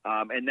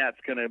 And that's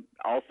going to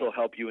also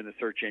help you in the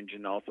search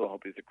engine, also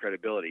help you with the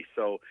credibility.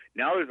 So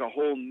now there's a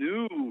whole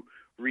new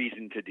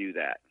reason to do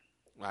that.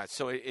 Right.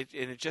 So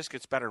it just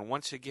gets better. And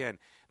once again,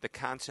 the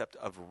concept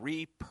of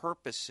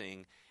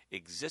repurposing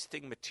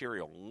existing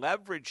material,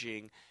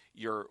 leveraging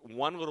your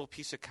one little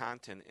piece of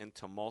content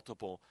into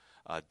multiple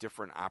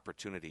different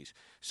opportunities.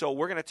 So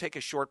we're going to take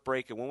a short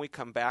break, and when we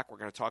come back, we're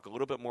going to talk a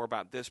little bit more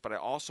about this, but I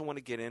also want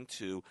to get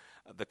into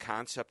the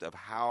concept of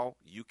how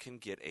you can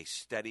get a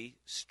steady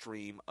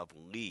stream of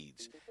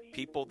leads,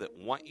 people that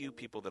want you,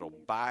 people that will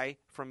buy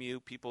from you,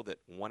 people that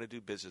want to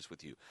do business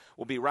with you.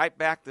 We'll be right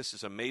back. This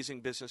is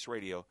Amazing Business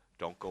Radio.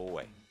 Don't go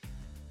away.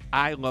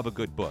 I love a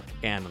good book,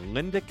 and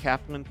Linda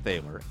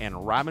Kaplan-Thaler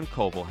and Robin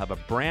Coble have a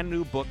brand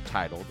new book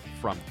titled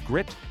From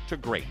Grit to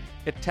Great.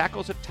 It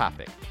tackles a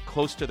topic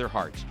close to their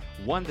hearts,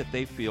 one that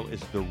they feel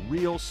is the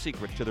real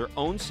secret to their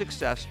own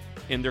success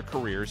in their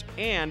careers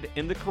and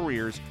in the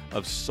careers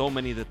of so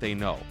many that they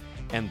know.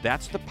 And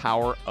that's the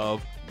power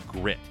of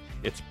grit.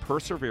 It's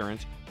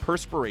perseverance,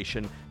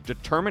 perspiration,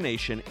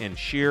 determination, and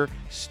sheer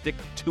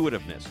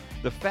stick-to-itiveness.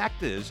 The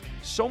fact is,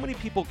 so many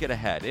people get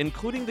ahead,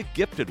 including the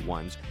gifted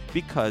ones,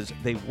 because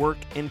they work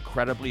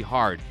incredibly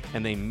hard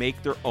and they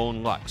make their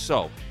own luck.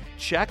 So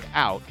check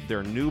out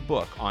their new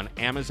book on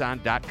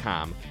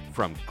Amazon.com,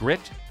 From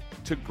Grit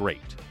to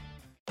Great.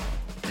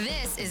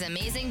 This is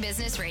Amazing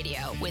Business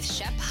Radio with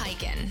Shep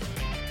Hyken.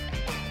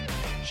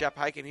 Shep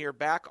Hyken here,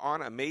 back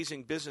on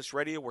Amazing Business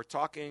Radio. We're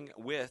talking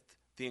with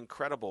the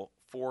incredible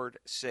Ford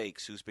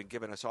Saeks, who's been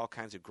giving us all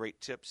kinds of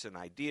great tips and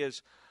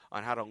ideas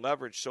on how to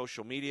leverage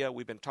social media.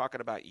 We've been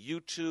talking about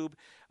YouTube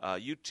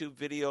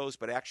videos,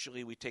 but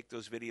actually we take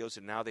those videos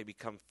and now they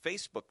become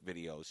Facebook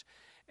videos.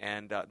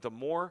 And the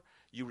more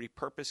you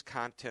repurpose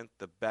content,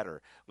 the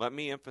better. Let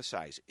me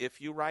emphasize, if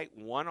you write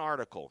one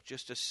article,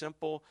 just a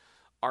simple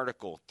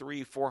article,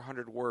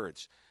 300-400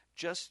 words,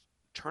 just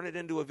turn it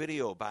into a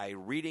video by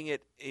reading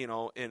it,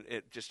 and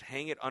just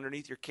hang it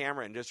underneath your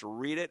camera and just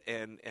read it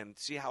and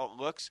see how it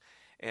looks.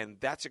 And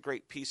that's a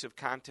great piece of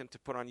content to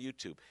put on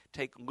YouTube.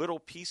 Take little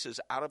pieces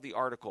out of the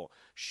article,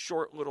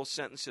 short little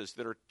sentences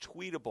that are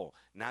tweetable.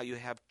 Now you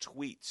have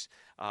tweets.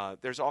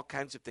 There's all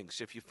kinds of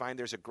things. If you find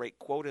there's a great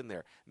quote in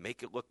there,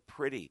 make it look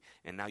pretty.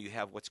 And now you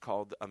have what's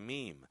called a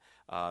meme.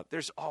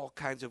 There's all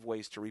kinds of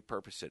ways to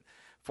repurpose it.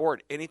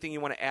 Ford, anything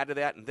you want to add to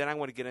that? And then I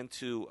want to get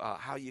into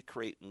how you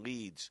create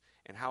leads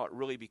and how it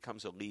really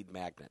becomes a lead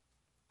magnet.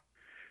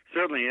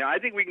 Certainly. I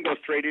think we can go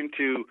straight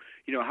into,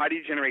 how do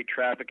you generate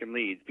traffic and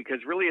leads? Because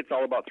really it's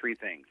all about three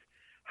things.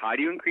 How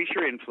do you increase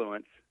your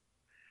influence?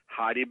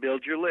 How do you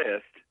build your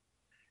list?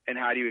 And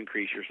how do you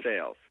increase your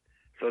sales?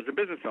 So as a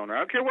business owner, I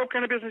don't care what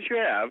kind of business you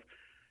have,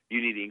 you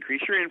need to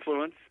increase your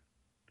influence.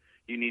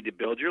 You need to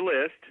build your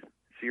list,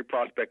 so your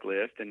prospect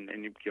list, and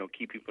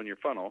keep people in your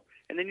funnel.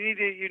 And then you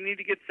need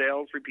to get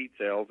sales, repeat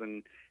sales,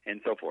 and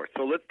so forth.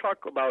 So let's talk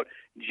about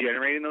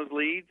generating those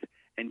leads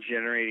and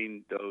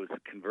generating those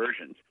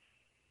conversions.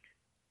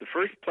 The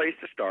first place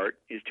to start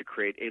is to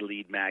create a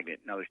lead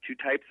magnet. Now, there's two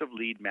types of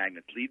lead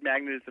magnets. Lead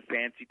magnet is a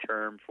fancy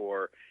term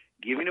for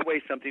giving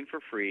away something for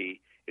free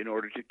in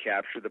order to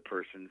capture the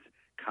person's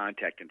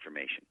contact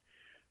information.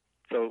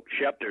 So,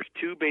 Shep, there's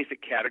two basic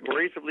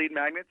categories of lead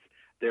magnets.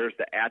 There's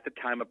the at the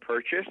time of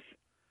purchase,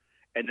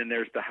 and then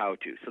there's the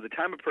how-to. So the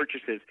time of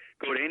purchase is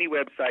go to any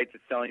website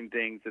that's selling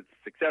things that's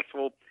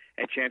successful,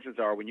 and chances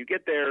are when you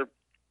get there,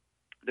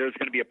 there's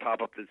going to be a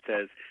pop-up that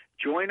says,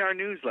 join our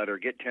newsletter,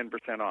 get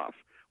 10% off.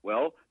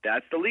 Well,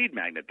 that's the lead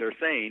magnet. They're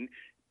saying,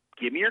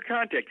 give me your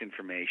contact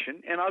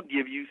information, and I'll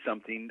give you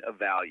something of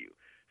value.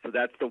 So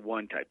that's the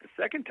one type. The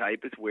second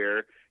type is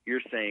where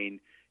you're saying,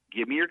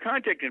 give me your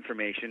contact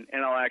information,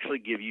 and I'll actually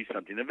give you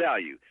something of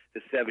value. The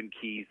 7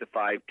 keys, the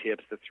 5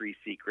 tips, the 3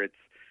 secrets.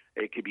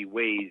 It could be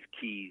ways,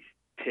 keys,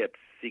 tips,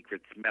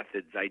 secrets,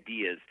 methods,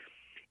 ideas.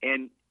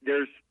 And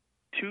there's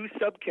 2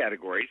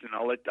 subcategories, and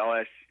I'll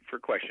ask for a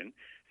question.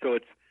 So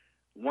it's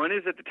 1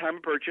 is at the time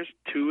of purchase,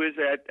 2 is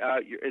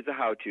is a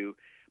how-to.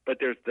 But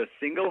there's the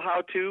single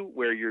how-to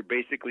where you're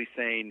basically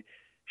saying,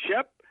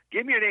 Shep,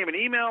 give me your name and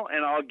email,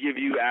 and I'll give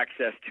you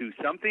access to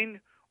something.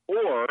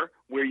 Or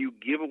where you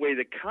give away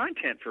the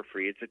content for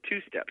free, it's a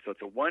 2-step. So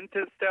it's a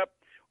 1-step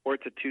or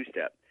it's a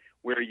 2-step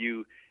where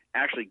you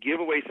actually give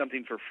away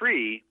something for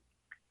free.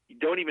 You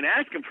don't even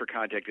ask them for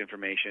contact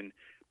information,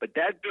 but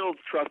that builds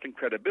trust and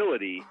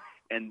credibility,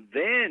 and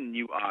then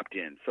you opt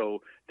in.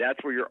 So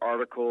that's where your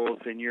articles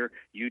and your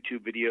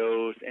YouTube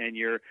videos and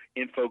your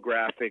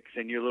infographics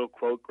and your little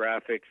quote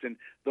graphics, and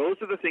those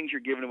are the things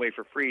you're giving away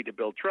for free to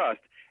build trust,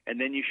 and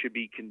then you should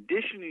be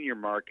conditioning your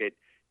market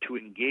to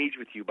engage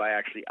with you by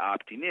actually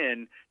opting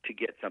in to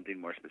get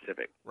something more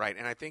specific. Right,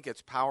 and I think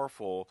it's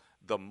powerful.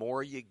 The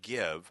more you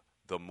give,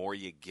 the more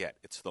you get.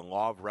 It's the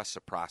law of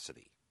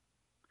reciprocity.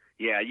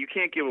 Yeah, you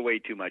can't give away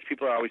too much.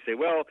 People always say,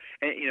 well,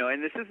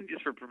 and this isn't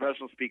just for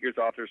professional speakers,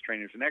 authors,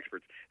 trainers, and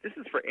experts. This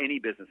is for any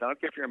business. I don't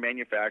care if you're a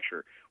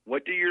manufacturer.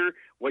 What do your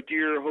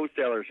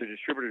wholesalers or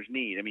distributors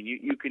need? I mean,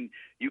 you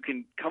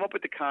can come up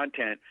with the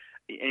content.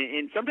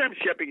 And sometimes,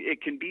 Shep,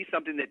 it can be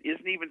something that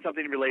isn't even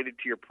something related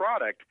to your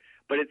product,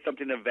 but it's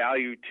something of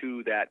value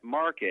to that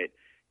market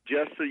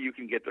just so you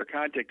can get their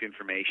contact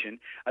information.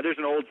 There's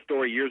an old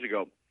story years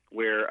ago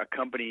where a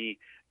company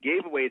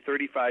gave away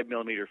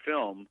 35-millimeter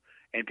film,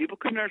 and people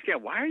couldn't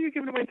understand, why are you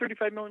giving away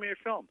 35-millimeter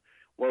film?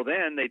 Well,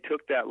 then they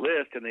took that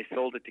list and they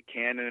sold it to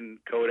Canon,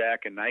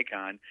 Kodak, and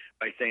Nikon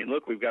by saying,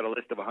 look, we've got a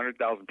list of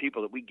 100,000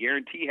 people that we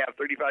guarantee have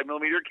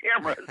 35-millimeter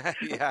cameras.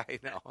 Yeah, I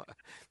know.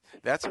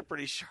 That's a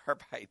pretty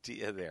sharp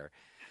idea there.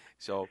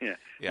 So,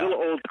 yeah. A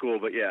little old school,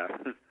 but yeah.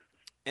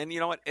 And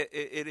you know what?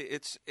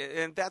 It's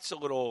that's a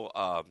little.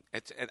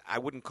 And I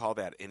wouldn't call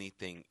that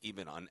anything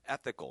even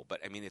unethical,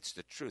 but I mean it's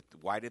the truth.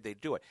 Why did they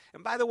do it?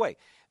 And by the way,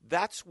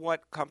 that's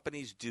what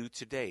companies do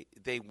today.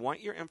 They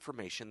want your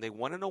information. They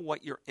want to know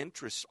what your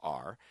interests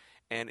are,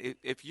 and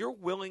if you're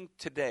willing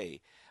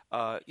today.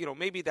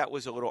 Maybe that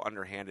was a little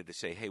underhanded to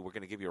say, hey, we're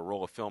going to give you a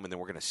roll of film and then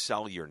we're going to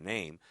sell your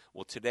name.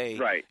 Well, today,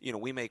 right.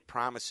 We make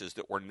promises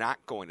that we're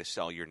not going to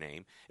sell your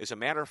name. As a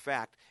matter of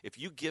fact, if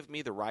you give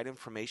me the right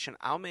information,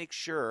 I'll make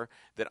sure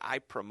that I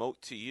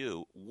promote to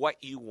you what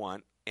you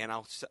want, and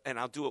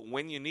I'll do it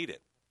when you need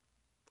it.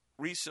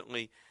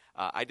 Recently,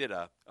 I did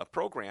a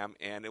program,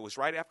 and it was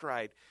right after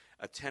I'd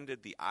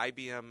attended the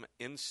IBM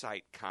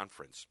Insight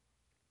Conference.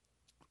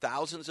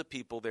 Thousands of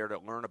people there to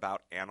learn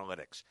about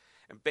analytics.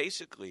 And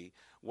basically,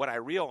 what I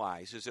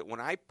realize is that when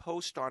I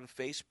post on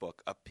Facebook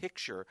a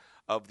picture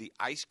of the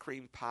ice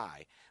cream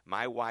pie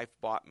my wife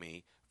bought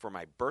me for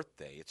my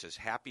birthday, it says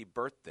happy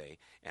birthday,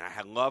 and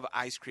I love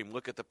ice cream,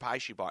 look at the pie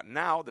she bought.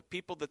 Now, the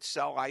people that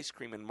sell ice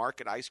cream and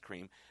market ice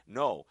cream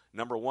know,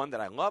 number one, that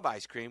I love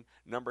ice cream.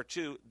 Number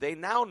two, they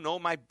now know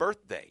my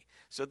birthday.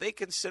 So they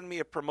can send me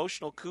a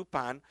promotional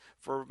coupon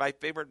for my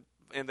favorite,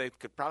 and they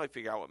could probably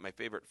figure out what my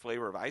favorite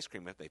flavor of ice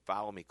cream if they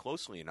follow me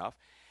closely enough.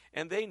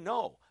 And they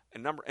know.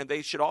 And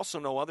they should also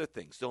know other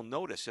things. They'll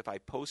notice if I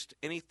post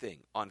anything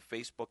on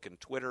Facebook and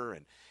Twitter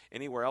and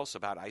anywhere else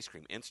about ice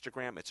cream.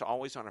 Instagram, it's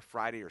always on a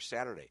Friday or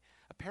Saturday.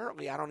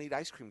 Apparently, I don't eat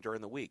ice cream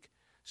during the week.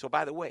 So,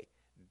 by the way,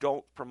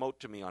 don't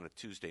promote to me on a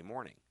Tuesday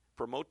morning.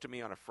 promote to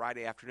me on a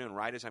Friday afternoon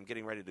right as I'm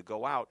getting ready to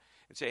go out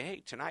and say,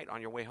 hey, tonight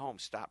on your way home,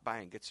 stop by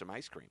and get some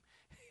ice cream.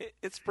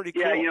 It's pretty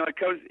cool. Yeah,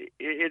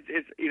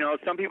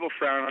 it's some people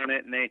frown on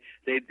it and they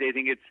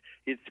think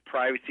it's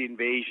privacy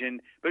invasion,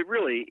 but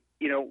really,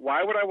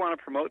 why would I want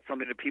to promote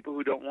something to people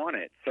who don't want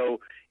it? So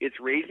it's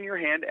raising your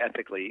hand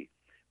ethically.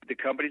 The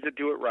companies that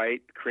do it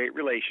right create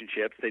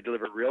relationships. They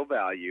deliver real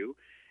value,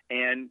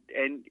 and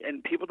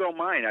people don't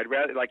mind. I'd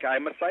rather, like,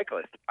 I'm a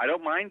cyclist. I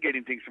don't mind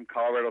getting things from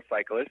Colorado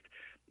Cyclist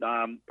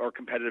or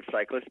Competitive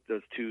Cyclist,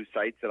 those two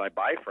sites that I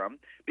buy from,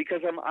 because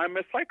I'm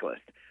a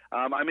cyclist.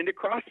 I'm into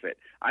CrossFit.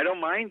 I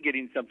don't mind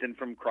getting something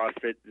from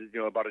CrossFit,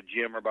 about a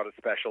gym or about a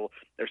special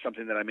or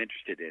something that I'm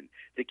interested in.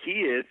 The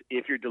key is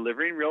if you're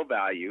delivering real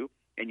value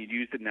and you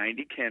use the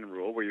 90-10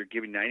 rule where you're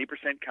giving 90%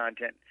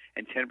 content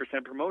and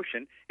 10%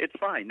 promotion, it's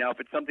fine. Now, if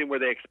it's something where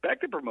they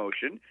expect a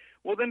promotion,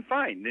 well, then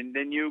fine.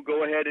 Then you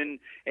go ahead and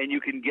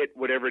you can get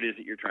whatever it is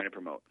that you're trying to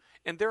promote.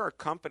 And there are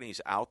companies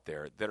out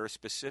there that are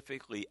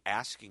specifically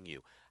asking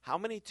you, how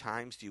many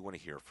times do you want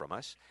to hear from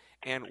us?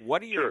 And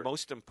what are your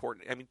most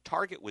important? I mean,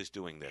 Target was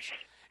doing this,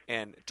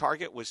 and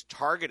Target was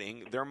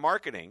targeting their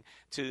marketing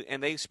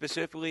and they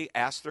specifically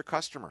asked their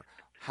customer,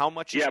 how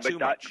much is too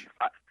much?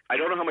 I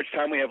don't know how much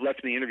time we have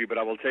left in the interview, but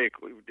I will tell you,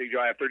 do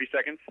I have 30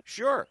 seconds?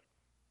 Sure.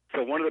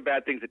 So one of the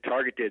bad things that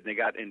Target did, and they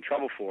got in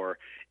trouble for,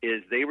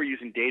 is they were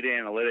using data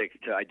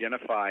analytics to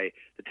identify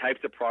the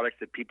types of products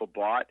that people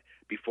bought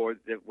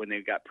when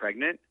they got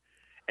pregnant.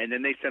 And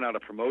then they sent out a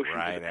promotion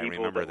to the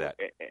people. I remember that.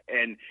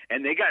 And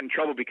they got in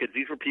trouble because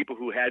these were people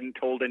who hadn't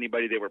told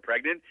anybody they were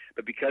pregnant,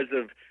 but because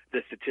of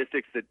the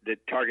statistics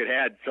that Target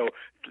had. So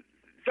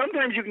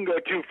sometimes you can go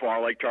too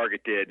far like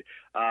Target did.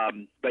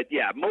 But,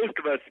 yeah, most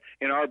of us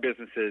in our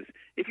businesses,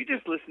 if you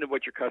just listen to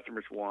what your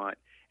customers want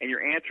and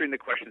you're answering the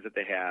questions that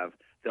they have,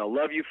 they'll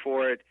love you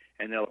for it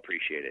and they'll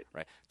appreciate it.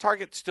 Right.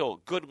 Target,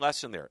 still, good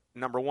lesson there.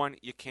 Number one,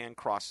 you can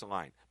cross the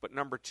line. But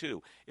number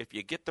two, if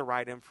you get the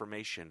right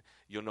information,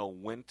 you'll know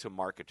when to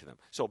market to them.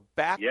 So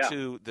back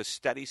to the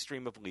steady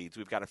stream of leads.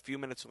 We've got a few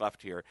minutes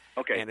left here.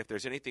 Okay. And if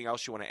there's anything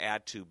else you want to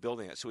add to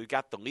building it. So we've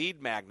got the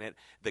lead magnet,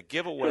 the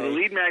giveaway. So the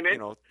lead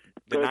magnet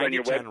the goes 90-10 on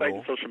your website rule.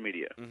 and social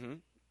media. Mm-hmm.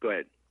 Go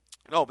ahead.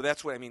 No, but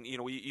that's what I mean.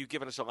 You've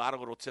given us a lot of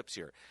little tips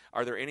here.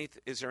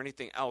 Is there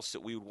anything else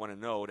that we would want to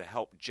know to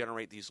help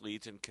generate these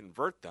leads and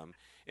convert them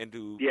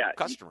into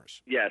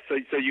customers? Yeah. So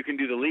you can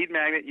do the lead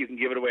magnet. You can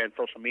give it away on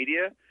social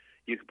media.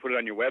 You can put it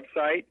on your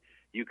website.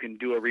 You can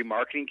do a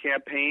remarketing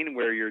campaign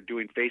where you're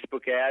doing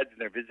Facebook ads and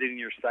they're visiting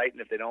your site,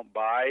 and if they don't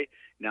buy,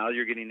 now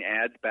you're getting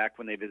ads back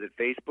when they visit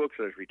Facebook,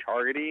 so there's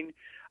retargeting.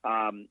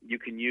 You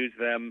can use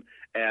them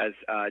as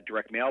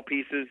direct mail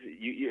pieces.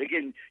 You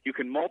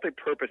can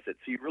multi-purpose it.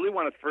 So you really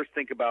want to first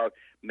think about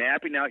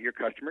mapping out your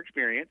customer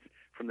experience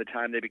from the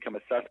time they become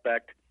a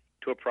suspect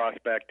to a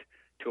prospect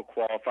to a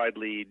qualified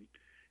lead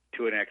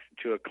to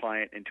a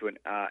client and to an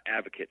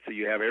advocate. So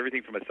you have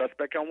everything from a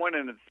suspect on one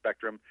end of the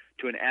spectrum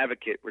to an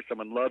advocate where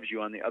someone loves you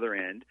on the other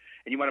end.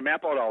 And you want to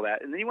map out all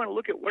that. And then you want to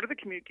look at what are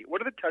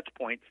the touch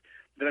points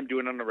that I'm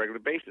doing on a regular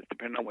basis,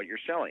 depending on what you're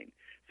selling.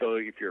 So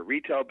if you're a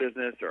retail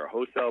business or a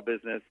wholesale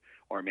business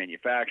or a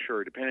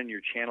manufacturer, depending on your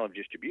channel of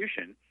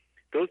distribution,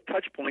 those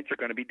touch points are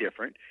going to be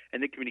different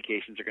and the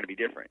communications are going to be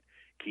different.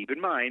 Keep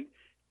in mind,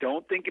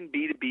 don't think in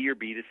B2B or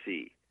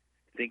B2C.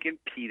 Think in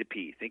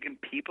P2P. Think in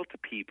people to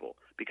people,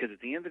 because at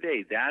the end of the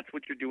day, that's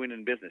what you're doing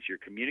in business. You're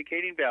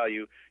communicating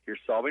value. You're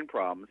solving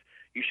problems.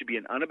 You should be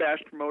an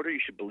unabashed promoter. You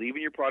should believe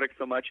in your product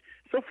so much.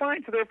 So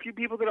fine. So there are a few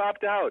people that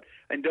opt out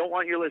and don't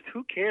want your list.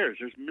 Who cares?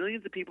 There's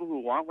millions of people who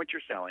want what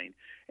you're selling,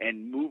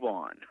 and move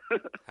on.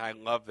 I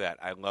love that.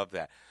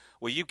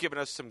 Well, you've given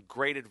us some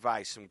great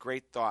advice, some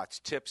great thoughts,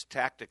 tips,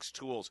 tactics,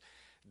 tools.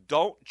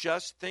 Don't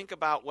just think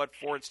about what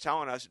Ford's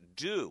telling us.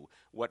 Do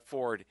what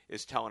Ford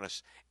is telling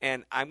us.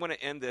 And I'm going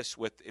to end this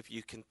with, if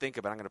you can think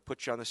of it, I'm going to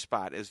put you on the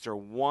spot. Is there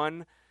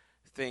one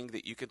thing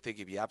that you can think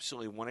of you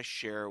absolutely want to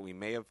share? We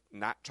may have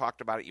not talked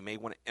about it. You may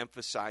want to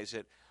emphasize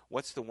it.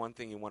 What's the one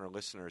thing you want our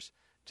listeners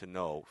to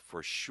know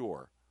for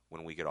sure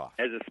when we get off?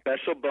 As a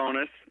special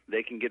bonus,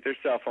 they can get their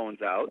cell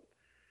phones out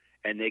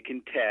and they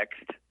can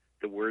text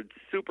the word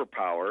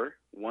superpower,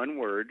 one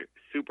word,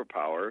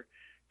 superpower,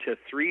 to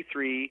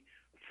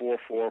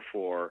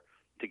 33444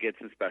 to get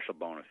some special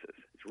bonuses.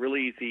 It's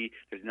really easy.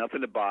 There's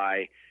nothing to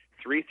buy.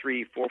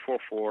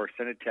 33444.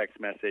 Send a text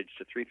message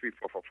to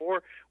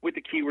 33444 with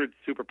the keyword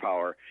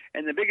superpower.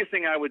 And the biggest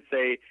thing I would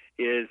say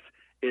is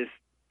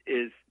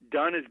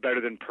done is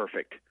better than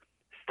perfect.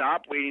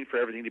 Stop waiting for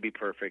everything to be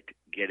perfect.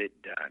 Get it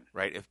done.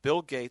 Right. If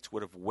Bill Gates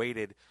would have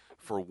waited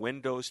for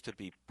Windows to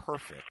be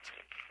perfect,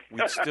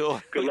 we'd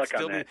still good luck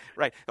on that.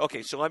 Right.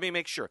 Okay, so let me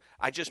make sure.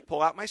 I just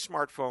pull out my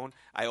smartphone.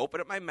 I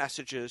open up my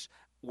messages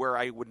where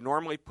I would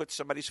normally put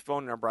somebody's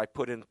phone number. I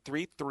put in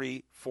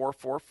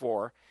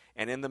 33444,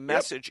 and in the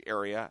message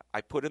area,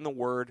 I put in the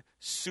word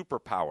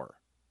superpower.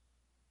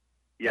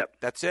 Yep.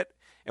 That's it?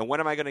 And what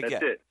am I going to get?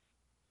 That's it.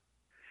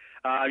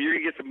 You're going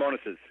to get some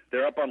bonuses.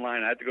 They're up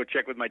online. I have to go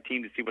check with my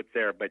team to see what's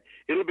there, but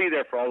it'll be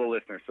there for all the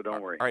listeners, so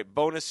don't worry. All right,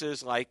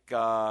 bonuses like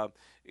some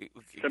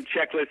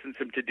checklists and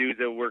some to-dos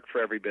that work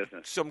for every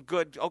business. Some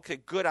good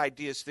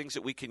ideas, things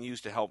that we can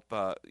use to help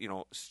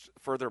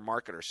further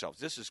market ourselves.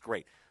 This is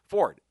great.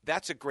 Ford,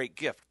 that's a great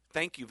gift.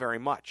 Thank you very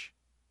much.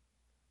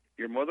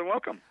 You're more than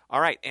welcome.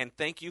 All right, and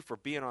thank you for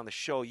being on the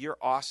show. You're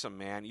awesome,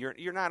 man.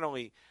 You're not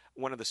only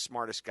one of the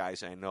smartest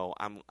guys I know.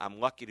 I'm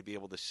lucky to be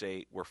able to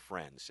say we're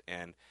friends,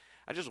 and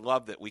I just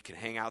love that we can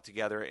hang out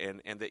together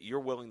and that you're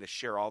willing to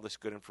share all this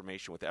good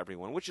information with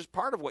everyone, which is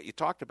part of what you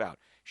talked about.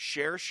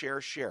 Share, share,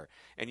 share.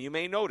 And you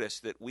may notice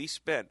that we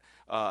spent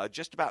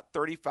just about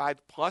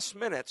 35-plus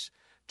minutes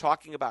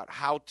talking about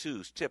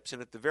how-tos, tips,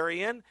 and at the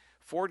very end,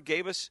 Ford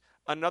gave us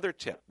another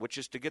tip, which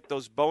is to get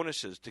those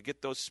bonuses, to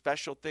get those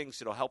special things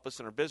that will help us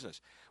in our business,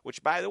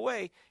 which, by the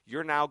way,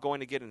 you're now going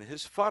to get in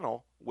his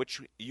funnel,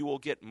 which you will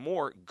get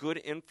more good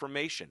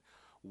information.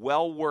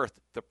 Well worth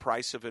the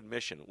price of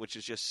admission, which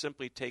is just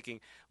simply taking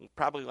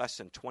probably less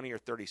than 20 or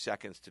 30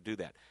 seconds to do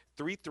that.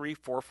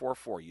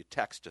 33444. You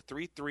text to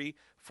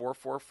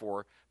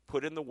 33444,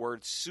 put in the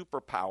word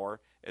superpower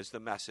as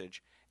the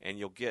message, and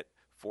you'll get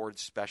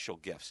Ford's special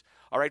gifts.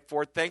 All right,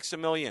 Ford, thanks a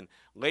million.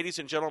 Ladies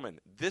and gentlemen,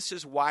 this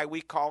is why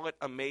we call it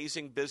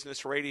Amazing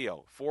Business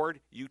Radio. Ford,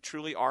 you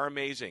truly are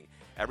amazing.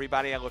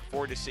 Everybody, I look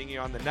forward to seeing you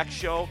on the next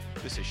show.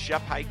 This is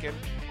Shep Hyken.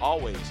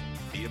 Always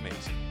be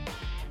amazing.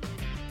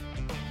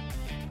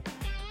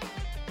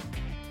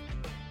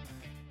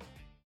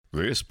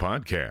 This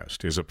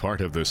podcast is a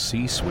part of the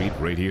C-Suite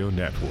Radio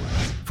Network.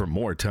 For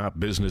more top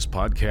business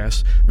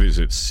podcasts,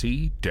 visit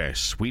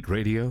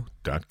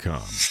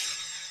c-suiteradio.com.